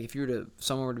see me, like,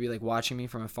 someone were to be, like, watching me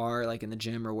from afar, like in the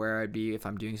gym or where I'd be if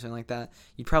I'm doing something like that,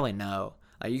 you'd probably know.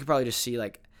 Like, you could probably just see,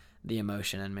 like, the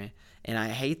emotion in me. And I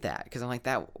hate that, because I'm like,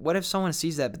 what if someone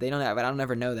sees that, but I'll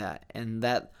never know that, and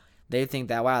that they think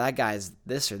that, wow, that guy's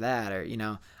this or that, or,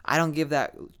 I don't give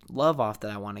that love off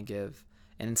that I want to give.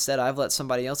 And instead, I've let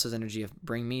somebody else's energy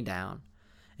bring me down.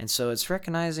 And so it's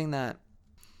recognizing that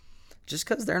just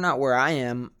because they're not where I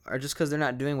am, or just because they're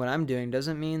not doing what I'm doing,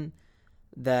 doesn't mean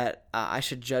that I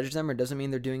should judge them, or doesn't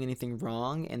mean they're doing anything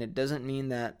wrong. And it doesn't mean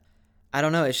that, I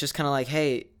don't know, it's just kind of like,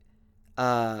 hey,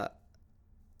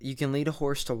 you can lead a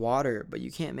horse to water, but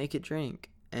you can't make it drink.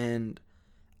 And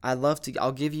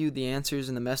I'll give you the answers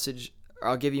and the message, or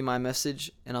I'll give you my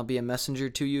message, and I'll be a messenger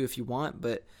to you if you want.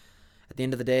 But at the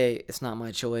end of the day, it's not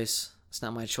my choice. It's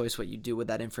not my choice what you do with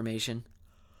that information.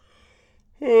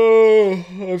 Oh,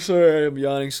 I'm sorry, I'm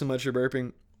yawning so much or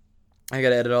burping. I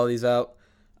gotta edit all these out.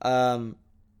 And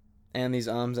these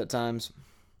at times.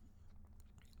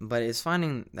 But it's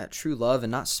finding that true love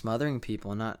and not smothering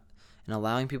people, and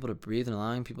allowing people to breathe, and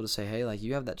allowing people to say, hey, like,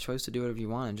 you have that choice to do whatever you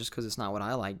want. And just because it's not what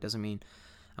I like doesn't mean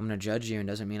I'm going to judge you, and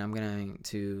doesn't mean I'm going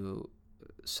to,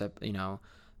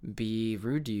 be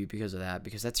rude to you because of that,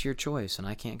 because that's your choice and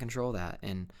I can't control that.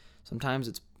 And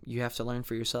sometimes you have to learn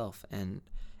for yourself. And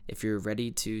if you're ready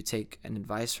to take an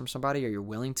advice from somebody, or you're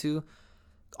willing to,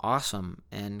 awesome.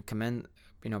 And commend,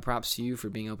 props to you for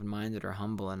being open-minded or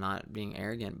humble and not being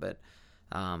arrogant. But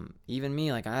even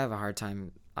me, like, I have a hard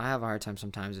time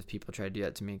sometimes if people try to do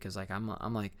that to me, because like I'm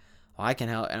like, well, I can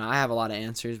help, and I have a lot of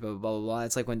answers, but blah blah blah.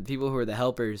 It's like when people who are the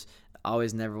helpers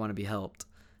always never want to be helped,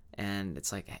 and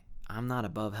it's like, hey, I'm not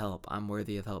above help. I'm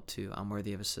worthy of help too. I'm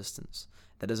worthy of assistance.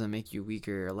 That doesn't make you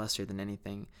weaker or lesser than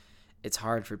anything. It's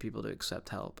hard for people to accept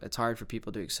help. It's hard for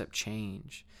people to accept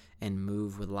change and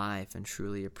move with life and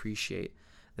truly appreciate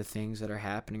the things that are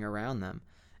happening around them.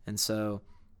 And so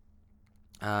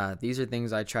these are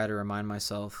things I try to remind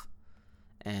myself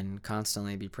and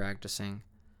constantly be practicing.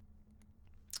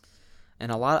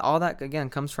 And all that, again,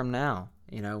 comes from now.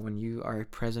 When you are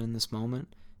present in this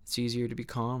moment, it's easier to be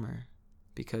calmer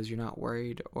because you're not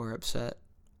worried or upset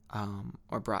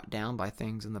or brought down by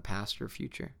things in the past or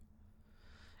future.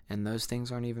 And those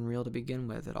things aren't even real to begin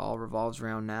with. It all revolves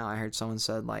around now. I heard someone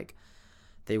said, like,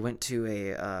 they went to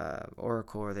a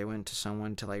oracle, or they went to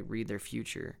someone to, like, read their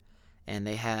future, and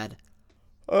they had,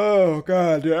 oh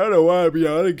god, dude, I don't know why I'm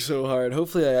yawning so hard.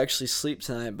 Hopefully I actually sleep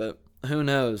tonight, but who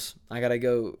knows? I gotta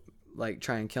go, like,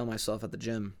 try and kill myself at the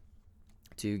gym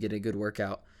to get a good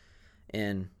workout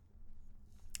in,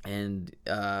 and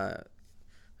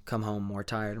come home more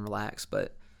tired and relaxed.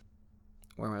 But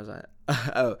where was I?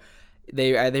 Oh,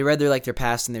 they read their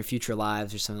past and their future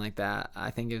lives or something like that. I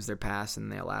think it was their past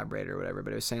and they elaborate or whatever,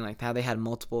 but it was saying like how they had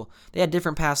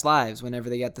different past lives whenever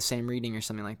they got the same reading or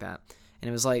something like that. And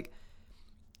it was like,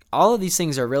 all of these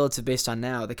things are relative based on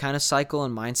now. The kind of cycle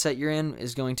and mindset you're in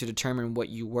is going to determine what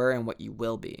you were and what you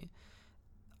will be.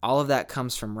 All of that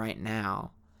comes from right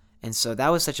now. And so that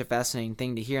was such a fascinating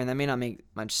thing to hear. And that may not make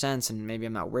much sense, and maybe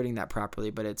I'm not wording that properly,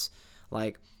 but it's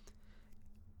like,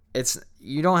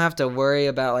 you don't have to worry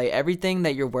about, like, everything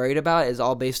that you're worried about is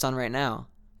all based on right now.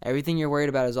 Everything you're worried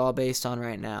about is all based on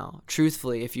right now.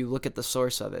 Truthfully, if you look at the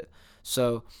source of it.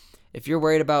 So if you're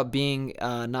worried about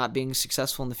not being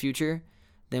successful in the future,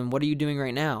 then what are you doing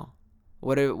right now?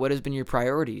 What has been your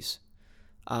priorities?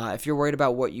 If you're worried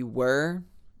about what you were,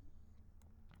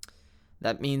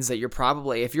 that means that you're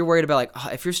probably, if you're worried about, like,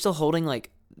 if you're still holding,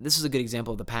 like, this is a good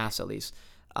example of the past at least.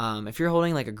 If you're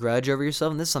holding, like, a grudge over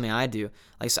yourself, and this is something I do,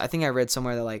 like, so I think I read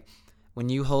somewhere that, like,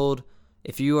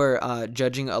 if you are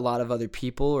judging a lot of other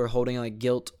people, or holding, like,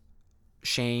 guilt,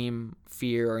 shame,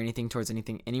 fear, or anything towards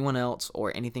anyone else,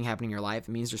 or anything happening in your life,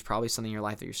 it means there's probably something in your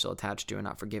life that you're still attached to and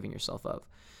not forgiving yourself of.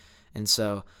 And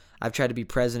so I've tried to be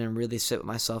present and really sit with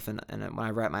myself, and when I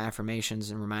write my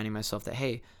affirmations, and reminding myself that,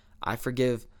 hey, I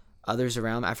forgive others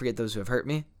around me. I forget those who have hurt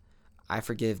me. I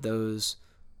forgive those,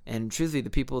 and truthfully, the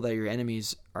people that are your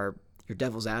enemies are your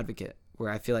devil's advocate,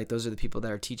 where I feel like those are the people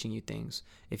that are teaching you things,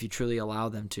 if you truly allow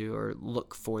them to, or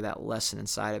look for that lesson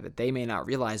inside of it. They may not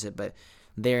realize it, but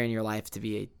they're in your life to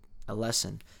be a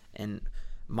lesson, and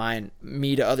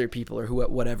me to other people, or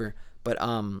whatever. But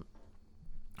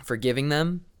forgiving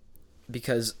them,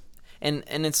 because and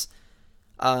it's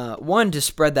one, to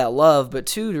spread that love, but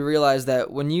two, to realize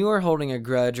that when you are holding a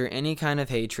grudge or any kind of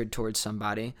hatred towards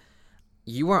somebody,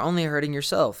 you are only hurting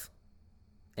yourself.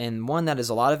 And one, that is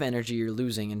a lot of energy you're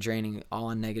losing and draining all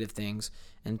on negative things.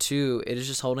 And two, it is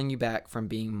just holding you back from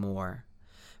being more,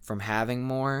 from having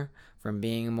more, from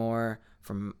being more,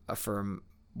 from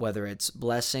whether it's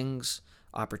blessings,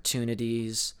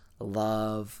 opportunities,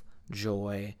 love,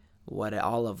 joy,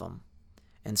 all of them.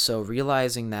 And so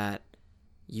realizing that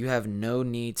you have no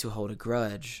need to hold a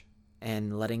grudge,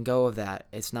 and letting go of that.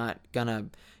 It's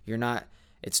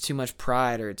too much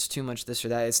pride, or it's too much this or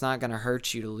that. It's not going to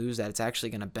hurt you to lose that. It's actually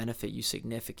going to benefit you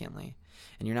significantly.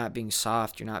 And you're not being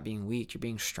soft. You're not being weak. You're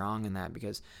being strong in that,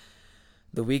 because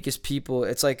the weakest people,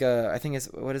 it's like, I think it's,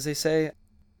 what does they say?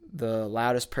 the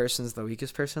loudest person's the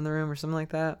weakest person in the room or something like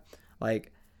that.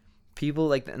 Like, people,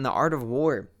 like, in the art of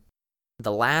war,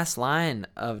 the last line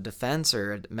of defense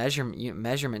or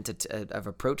measurement of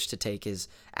approach to take is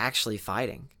actually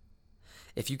fighting.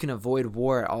 If you can avoid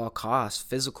war at all costs,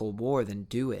 physical war, then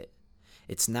do it.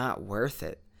 It's not worth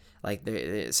it. Like,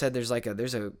 it said there's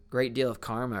a great deal of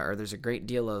karma, or there's a great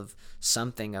deal of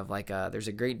something, of like there's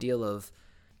a great deal of,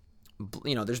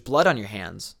 there's blood on your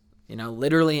hands,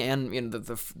 literally, and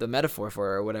the metaphor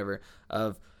for it, or whatever,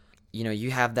 of,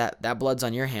 you have that blood's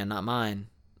on your hand, not mine,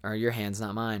 or your hand's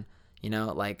not mine.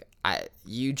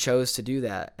 You chose to do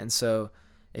that. And so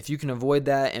if you can avoid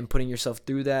that and putting yourself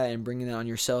through that and bringing that on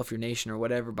yourself, your nation, or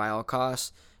whatever, by all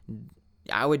costs,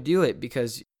 I would do it.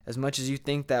 Because as much as you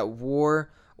think that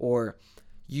war, or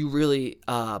you really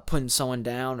putting someone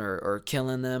down, or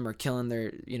killing them, or killing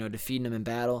their, defeating them in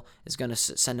battle is going to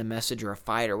send a message, or a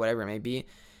fight, or whatever it may be,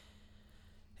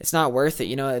 it's not worth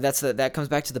it. That comes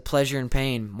back to the pleasure and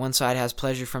pain. One side has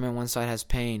pleasure from it, one side has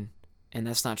pain. And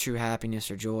that's not true happiness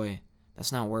or joy.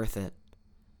 That's not worth it.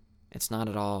 It's not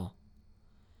at all.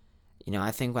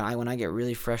 I think when I get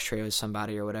really frustrated with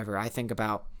somebody or whatever, I think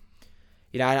about,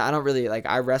 I don't really, like,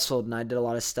 I wrestled and I did a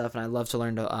lot of stuff, and I love to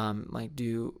learn to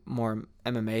do more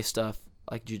MMA stuff,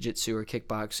 like jiu-jitsu or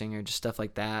kickboxing, or just stuff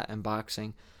like that, and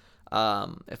boxing,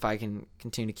 if I can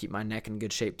continue to keep my neck in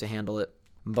good shape to handle it.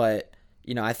 But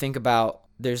I think about,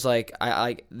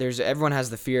 everyone has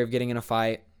the fear of getting in a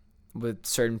fight with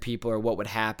certain people, or what would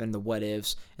happen, the what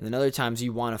ifs, and then other times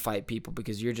you want to fight people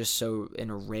because you're just so in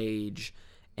a rage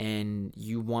and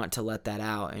you want to let that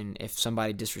out. And if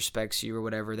somebody disrespects you or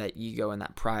whatever, that ego and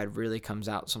that pride really comes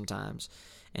out sometimes,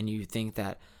 and you think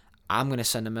that I'm going to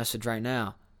send a message right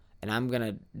now and I'm going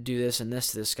to do this and this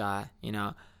to this guy,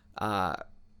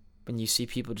 when you see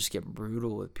people just get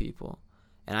brutal with people.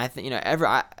 And I think,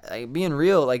 being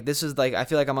real, like, this is, like, I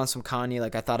feel like I'm on some Kanye,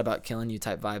 like, I thought about killing you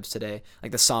type vibes today.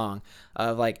 Like, the song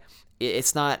of, like,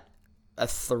 it's not a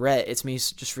threat. It's me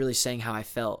just really saying how I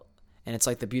felt. And it's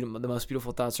like the most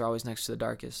beautiful thoughts are always next to the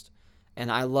darkest.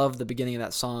 And I love the beginning of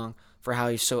that song for how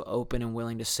he's so open and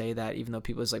willing to say that, even though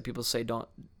people say, don't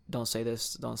say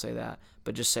this, don't say that,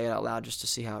 but just say it out loud just to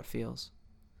see how it feels.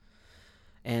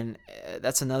 And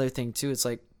that's another thing too. It's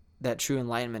like, that true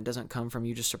enlightenment doesn't come from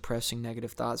you just suppressing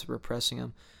negative thoughts, repressing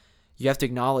them. You have to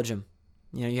acknowledge them.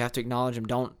 You have to acknowledge them.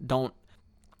 Don't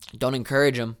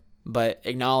encourage them, but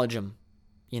acknowledge them.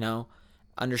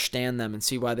 Understand them and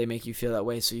see why they make you feel that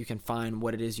way, so you can find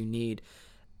what it is you need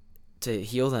to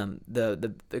heal them.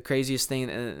 The craziest thing,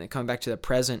 and coming back to the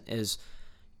present, is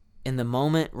in the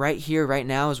moment, right here, right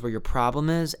now, is where your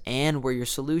problem is and where your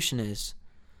solution is.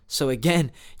 So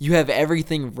again, you have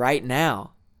everything right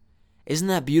now. Isn't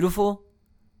that beautiful?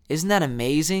 Isn't that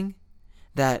amazing?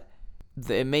 That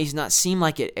it may not seem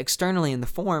like it externally in the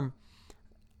form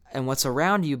and what's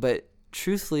around you, but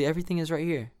truthfully, everything is right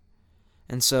here.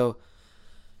 And so,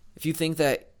 if you think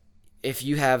that if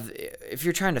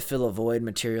you're trying to fill a void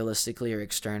materialistically or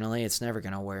externally, it's never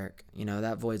going to work.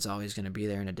 That void's always going to be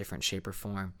there in a different shape or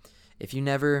form. If you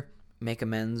never make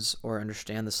amends or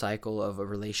understand the cycle of a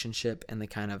relationship and the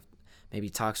kind of maybe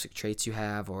toxic traits you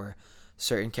have, or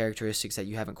certain characteristics that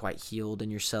you haven't quite healed in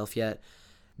yourself yet,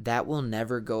 that will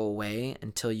never go away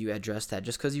until you address that.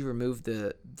 Just because you remove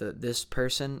this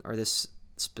person or this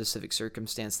specific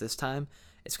circumstance this time,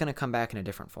 it's going to come back in a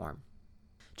different form.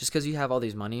 Just because you have all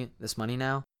this money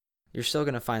now, you're still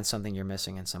going to find something you're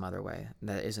missing in some other way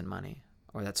that isn't money,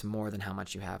 or that's more than how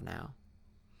much you have now.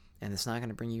 And it's not going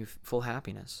to bring you full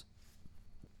happiness.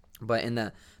 But in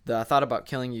the I thought about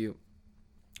killing you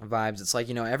vibes, it's like,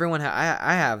 everyone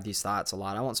I have these thoughts a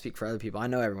lot. I won't speak for other people. I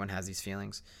know everyone has these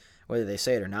feelings, whether they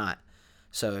say it or not.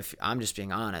 So if I'm just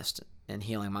being honest and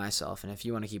healing myself, and if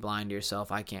you want to keep lying to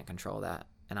yourself, I can't control that,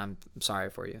 and I'm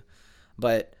sorry for you.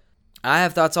 But I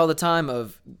have thoughts all the time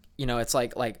of, it's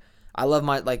like I love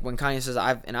when Kanye says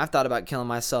I've thought about killing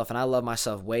myself, and I love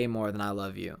myself way more than I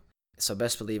love you. So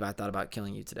best believe I thought about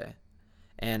killing you today.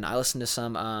 And I listened to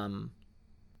some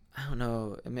I don't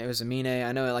know, it was Amine.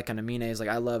 I know, like, on Amine is like,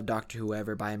 I love Dr.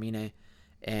 Whoever by Amine.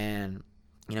 And,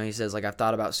 he says, like, I've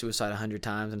thought about suicide 100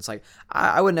 times. And it's like,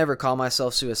 I would never call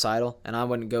myself suicidal. And I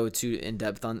wouldn't go too in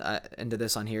depth into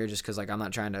this on here, just because, like, I'm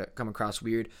not trying to come across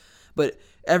weird. But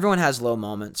everyone has low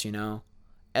moments,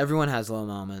 Everyone has low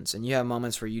moments. And you have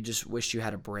moments where you just wish you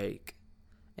had a break.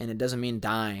 And it doesn't mean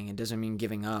dying. It doesn't mean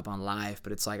giving up on life.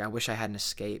 But it's like, I wish I had an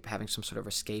escape, having some sort of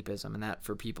escapism. And that,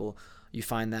 for people, you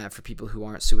find that for people who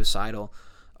aren't suicidal,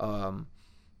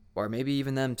 or maybe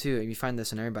even them too. You find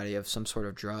this in everybody, of some sort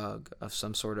of drug, of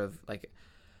some sort of, like,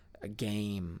 a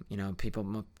game. People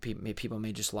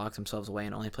may just lock themselves away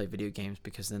and only play video games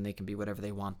because then they can be whatever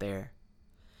they want there.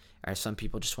 Or some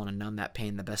people just want to numb that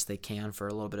pain the best they can for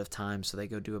a little bit of time, so they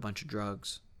go do a bunch of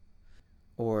drugs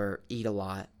or eat a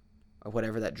lot or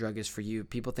whatever that drug is for you.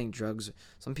 People think drugs,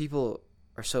 some people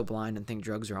are so blind and think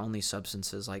drugs are only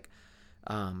substances like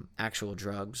actual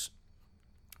drugs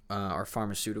or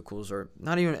pharmaceuticals, or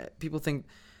not even, people think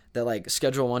that like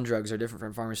Schedule 1 drugs are different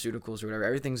from pharmaceuticals or whatever.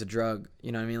 Everything's a drug,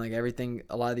 you know what I mean? Like everything,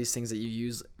 a lot of these things that you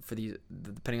use for these,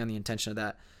 depending on the intention of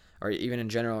that, or even in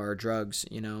general, are drugs,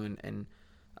 and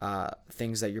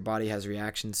things that your body has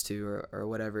reactions to or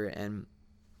whatever. And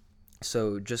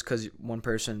so just because one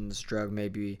person's drug may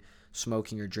be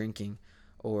smoking or drinking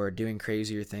or doing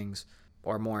crazier things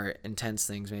or more intense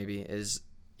things, maybe, is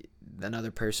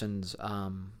another person's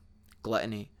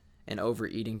gluttony and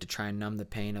overeating to try and numb the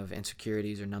pain of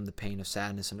insecurities or numb the pain of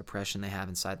sadness and depression they have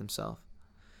inside themselves.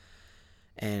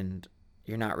 And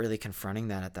you're not really confronting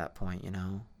that at that point,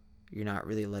 You're not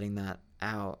really letting that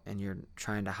out, and you're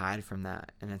trying to hide from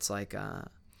that. And it's like,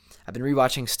 I've been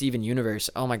rewatching Steven Universe.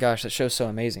 Oh my gosh, that show's so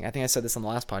amazing. I think I said this on the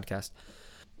last podcast.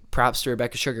 Props to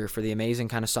Rebecca Sugar for the amazing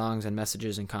kind of songs and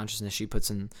messages and consciousness she puts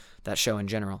in that show in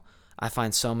general. I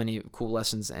find so many cool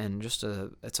lessons, and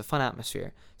it's a fun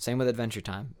atmosphere. Same with Adventure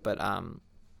Time. But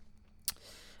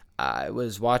I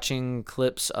was watching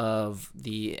clips of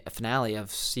the finale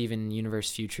of Steven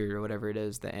Universe Future or whatever it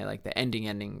is, the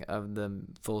ending of the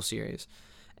full series.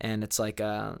 And it's like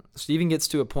Steven gets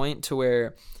to a point to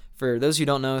where, for those who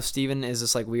don't know, Steven is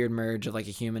this like weird merge of like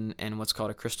a human and what's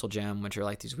called a crystal gem, which are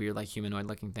like these weird like humanoid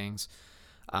looking things.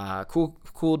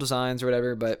 Cool designs or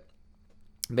whatever, but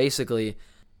basically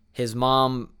his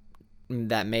mom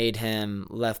that made him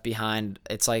left behind,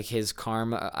 it's like his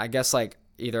karma, I guess, like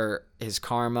either his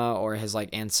karma or his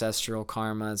like ancestral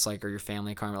karma, it's like, or your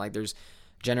family karma. Like there's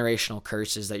generational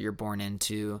curses that you're born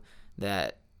into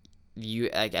that you,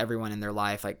 like everyone in their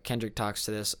life, like Kendrick talks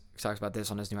about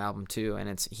this on his new album too, and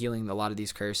it's healing a lot of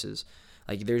these curses.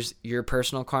 Like there's your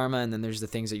personal karma, and then there's the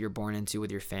things that you're born into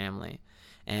with your family.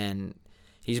 And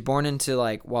he's born into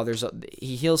like,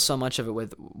 he heals so much of it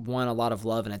with, one, a lot of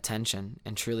love and attention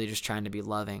and truly just trying to be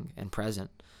loving and present,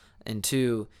 and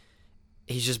two,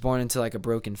 he's just born into like a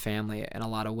broken family in a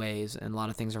lot of ways and a lot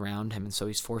of things around him. And so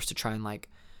he's forced to try and like,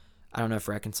 I don't know if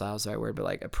reconcile is the right word, but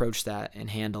like approach that and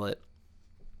handle it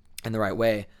in the right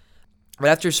way. But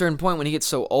after a certain point, when he gets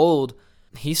so old,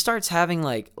 he starts having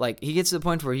like he gets to the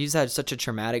point where he's had such a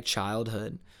traumatic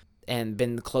childhood and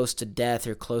been close to death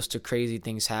or close to crazy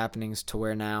things happening, to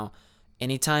where now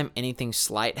anytime anything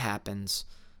slight happens,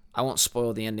 I won't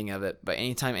spoil the ending of it, but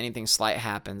anytime anything slight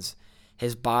happens,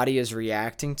 his body is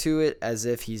reacting to it as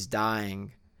if he's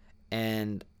dying.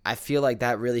 And I feel like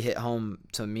that really hit home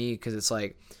to me, because it's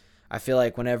like, I feel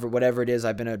like whatever it is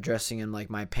I've been addressing in like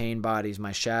my pain bodies,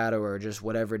 my shadow, or just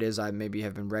whatever it is I maybe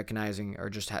have been recognizing, or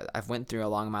just I've went through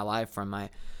along my life from my,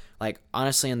 like,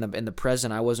 honestly, in the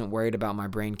present, I wasn't worried about my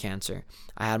brain cancer.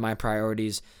 I had my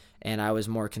priorities, and I was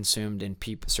more consumed in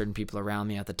certain people around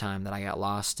me at the time that I got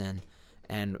lost in.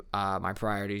 And my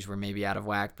priorities were maybe out of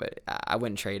whack, but I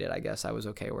wouldn't trade it. I guess I'm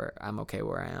okay where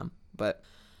I am. But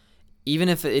even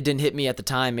if it didn't hit me at the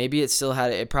time, maybe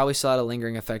it probably still had a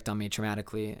lingering effect on me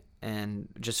traumatically, and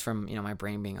just from, my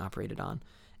brain being operated on,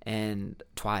 and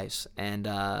twice. And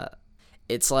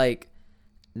it's like,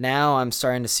 now I'm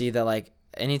starting to see that, like,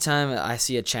 anytime I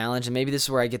see a challenge, and maybe this is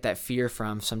where I get that fear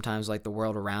from sometimes, like the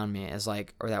world around me is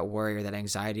like, or that worry or that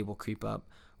anxiety will creep up,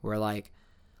 where like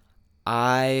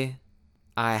I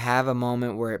have a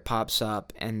moment where it pops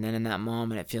up, and then in that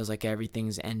moment it feels like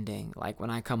everything's ending. Like when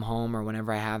I come home, or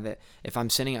whenever I have it, if I'm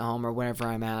sitting at home or wherever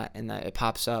I'm at and that it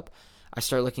pops up, I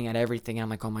start looking at everything and I'm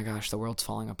like, oh my gosh, the world's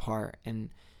falling apart.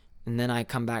 And then I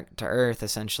come back to earth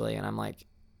essentially, and I'm like,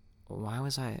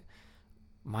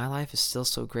 my life is still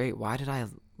so great. Why did I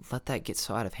let that get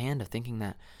so out of hand, of thinking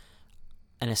that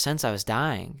in a sense I was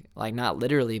dying? Like not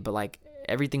literally, but like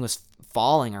everything was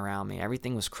falling around me.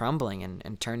 Everything was crumbling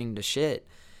and turning to shit.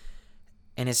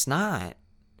 And it's not.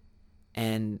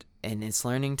 And it's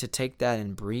learning to take that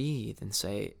and breathe and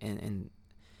say,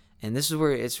 and this is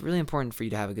where it's really important for you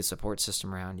to have a good support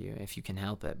system around you if you can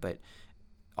help it. But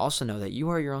also know that you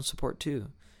are your own support too.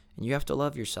 And you have to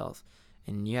love yourself.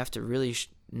 And you have to really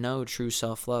know true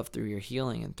self-love through your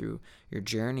healing and through your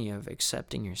journey of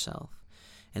accepting yourself.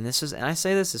 And I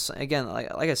say this is, again, like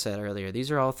I said earlier,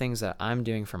 these are all things that I'm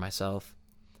doing for myself.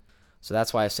 So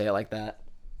that's why I say it like that.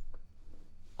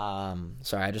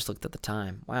 Sorry, I just looked at the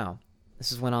time. Wow.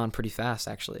 This went on pretty fast,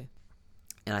 actually.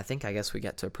 And I guess we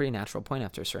get to a pretty natural point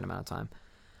after a certain amount of time.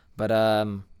 But,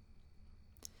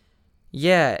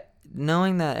 yeah,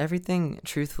 knowing that everything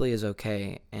truthfully is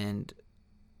okay, and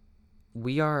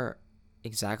we are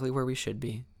exactly where we should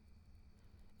be.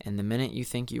 And the minute you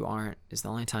think you aren't is the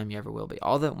only time you ever will be.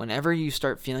 Whenever you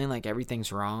start feeling like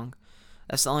everything's wrong,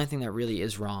 that's the only thing that really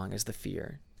is wrong, is the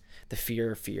fear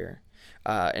of fear.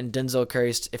 And Denzel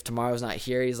Curry, if tomorrow's not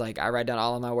here, he's like, I write down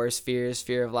all of my worst fears: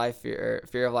 fear of life,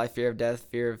 fear of life, fear of death,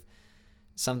 fear of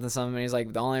something. And he's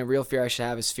like, the only real fear I should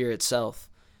have is fear itself.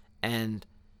 And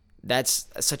that's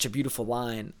such a beautiful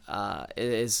line.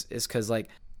 Is because like,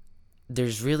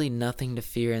 there's really nothing to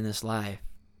fear in this life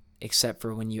except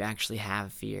for when you actually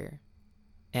have fear.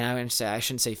 And I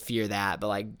shouldn't say fear that, but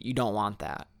like, you don't want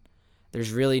that.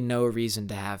 There's really no reason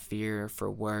to have fear, for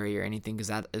worry, or anything, because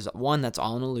that is one, that's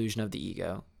all an illusion of the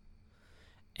ego.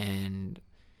 And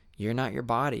you're not your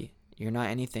body. You're not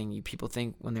anything. People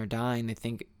think when they're dying, they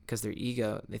think, because their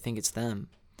ego, they think it's them.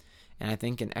 And I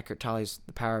think in Eckhart Tolle's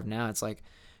The Power of Now, it's like,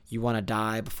 you want to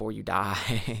die before you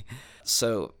die.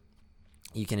 So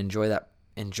you can enjoy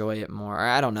it more. Or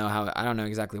I don't know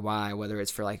exactly why, whether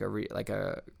it's for like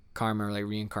a karma or like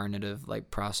reincarnative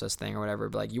like process thing or whatever,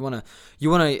 but like you want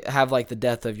to have like the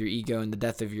death of your ego and the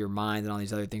death of your mind and all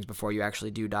these other things before you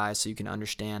actually do die, so you can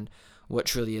understand what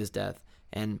truly is death.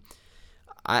 And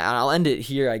I'll end it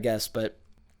here, I guess, but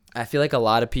I feel like a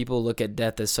lot of people look at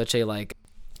death as such a like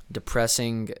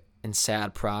depressing and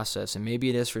sad process, and maybe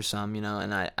it is for some,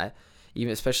 and I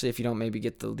even, especially if you don't maybe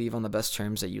get to leave on the best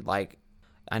terms that you'd like.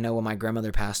 I know when my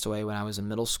grandmother passed away when I was in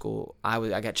middle school,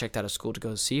 I got checked out of school to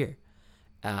go see her.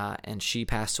 And she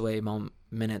passed away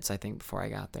minutes, I think, before I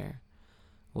got there,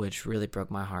 which really broke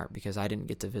my heart because I didn't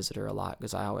get to visit her a lot,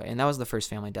 and that was the first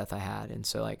family death I had. And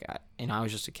so like, I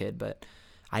was just a kid, but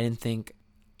I didn't think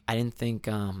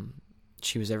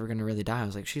she was ever going to really die. I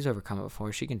was like, she's overcome it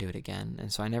before, she can do it again.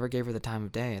 And so I never gave her the time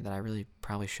of day that I really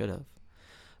probably should have.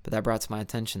 But that brought to my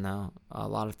attention, though, a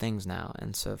lot of things now.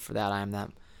 And so for that, I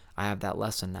have that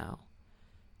lesson now.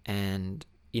 And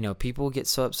people get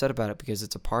so upset about it because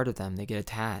it's a part of them. They get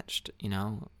attached,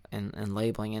 and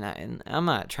labeling. And I'm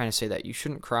not trying to say that you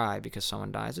shouldn't cry because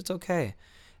someone dies. It's okay.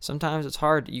 Sometimes it's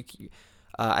hard.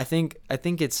 I think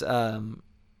it's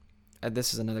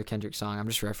this is another Kendrick song. I'm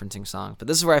just referencing songs, but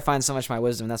this is where I find so much of my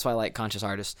wisdom. And that's why I like conscious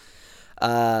artists.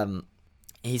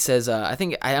 He says, I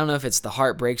don't know if it's the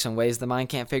heart breaks in ways the mind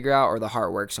can't figure out, or the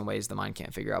heart works in ways the mind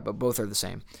can't figure out, but both are the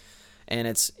same. And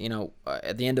it's,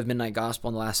 at the end of Midnight Gospel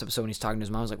in the last episode when he's talking to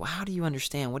his mom, I was like, well, how do you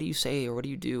understand? What do you say, or what do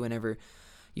you do whenever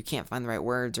you can't find the right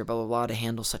words, or blah, blah, blah, to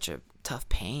handle such a tough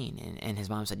pain? And his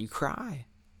mom said, you cry.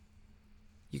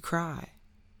 You cry.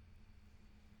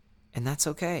 And that's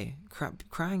okay.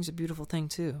 Crying's a beautiful thing,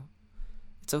 too.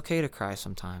 It's okay to cry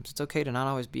sometimes. It's okay to not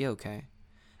always be okay.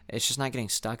 It's just not getting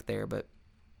stuck there. But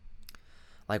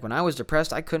like when I was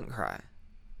depressed, I couldn't cry.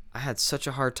 I had such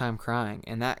a hard time crying,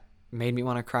 and that made me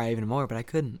want to cry even more, but I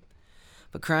couldn't.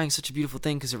 But crying is such a beautiful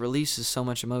thing because it releases so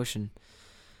much emotion,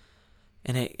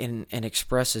 and it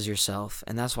expresses yourself.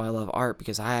 And that's why I love art,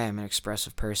 because I am an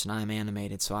expressive person. I am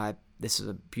animated, so this is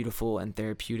a beautiful and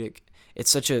therapeutic.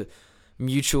 It's such a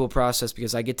mutual process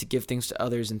because I get to give things to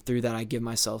others, and through that I give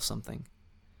myself something,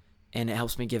 and it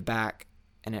helps me give back,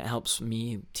 and it helps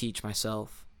me teach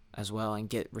myself as well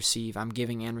and receive. I'm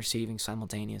giving and receiving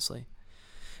simultaneously,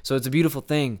 so it's a beautiful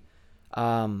thing.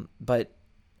 But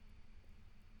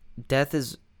death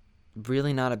is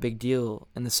really not a big deal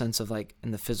in the sense of like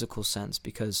in the physical sense,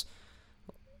 because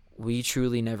we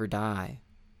truly never die.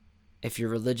 If you're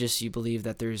religious, you believe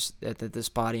that that this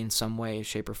body in some way,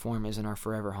 shape, or form isn't our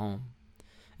forever home.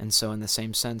 And so in the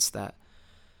same sense that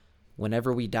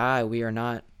whenever we die, we are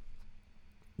not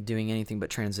doing anything but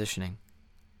transitioning.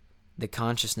 The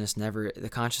consciousness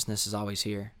is always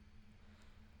here.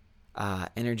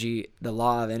 Energy, the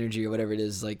law of energy, or whatever it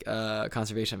is, like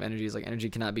conservation of energy, is like energy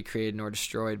cannot be created nor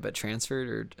destroyed, but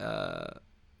transferred or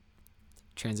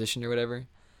transitioned or whatever.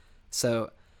 So,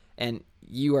 and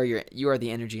you are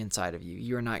the energy inside of you.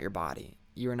 You are not your body.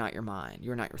 You are not your mind.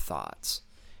 You are not your thoughts.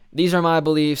 These are my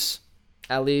beliefs,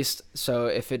 at least. So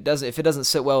if it doesn't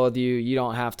sit well with you, you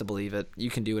don't have to believe it.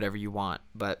 You can do whatever you want.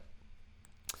 But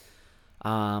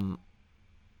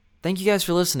thank you guys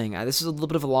for listening. This is a little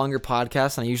bit of a longer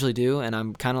podcast than I usually do, and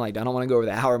I'm kind of like, I don't want to go over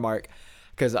the hour mark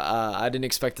because I didn't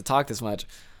expect to talk this much.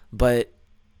 But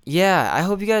yeah, I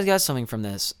hope you guys got something from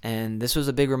this, and this was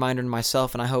a big reminder to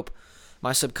myself, and I hope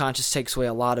my subconscious takes away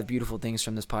a lot of beautiful things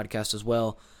from this podcast as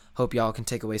well. Hope y'all can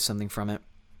take away something from it.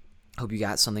 Hope you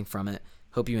got something from it.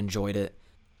 Hope you enjoyed it.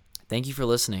 Thank you for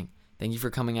listening. Thank you for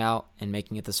coming out and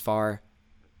making it this far.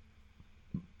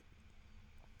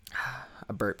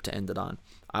 A burp to end it on.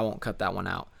 I won't cut that one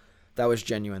out. That was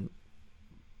genuine.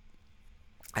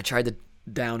 I tried to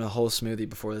down a whole smoothie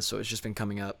before this, so it's just been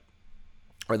coming up.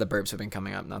 Or the burps have been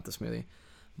coming up, not the smoothie.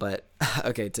 But,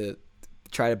 okay, to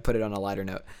try to put it on a lighter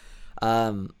note.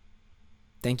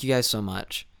 Thank you guys so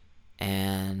much.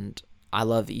 And I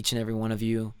love each and every one of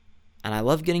you. And I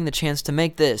love getting the chance to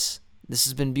make this. This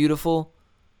has been beautiful.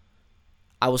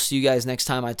 I will see you guys next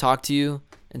time I talk to you.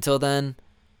 Until then,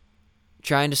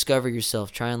 try and discover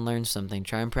yourself. Try and learn something.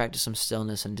 Try and practice some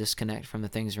stillness and disconnect from the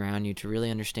things around you to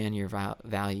really understand your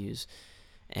values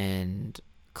and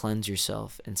cleanse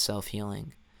yourself and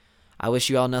self-healing. I wish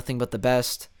you all nothing but the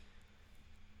best.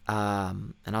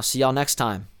 And I'll see y'all next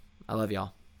time. I love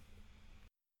y'all.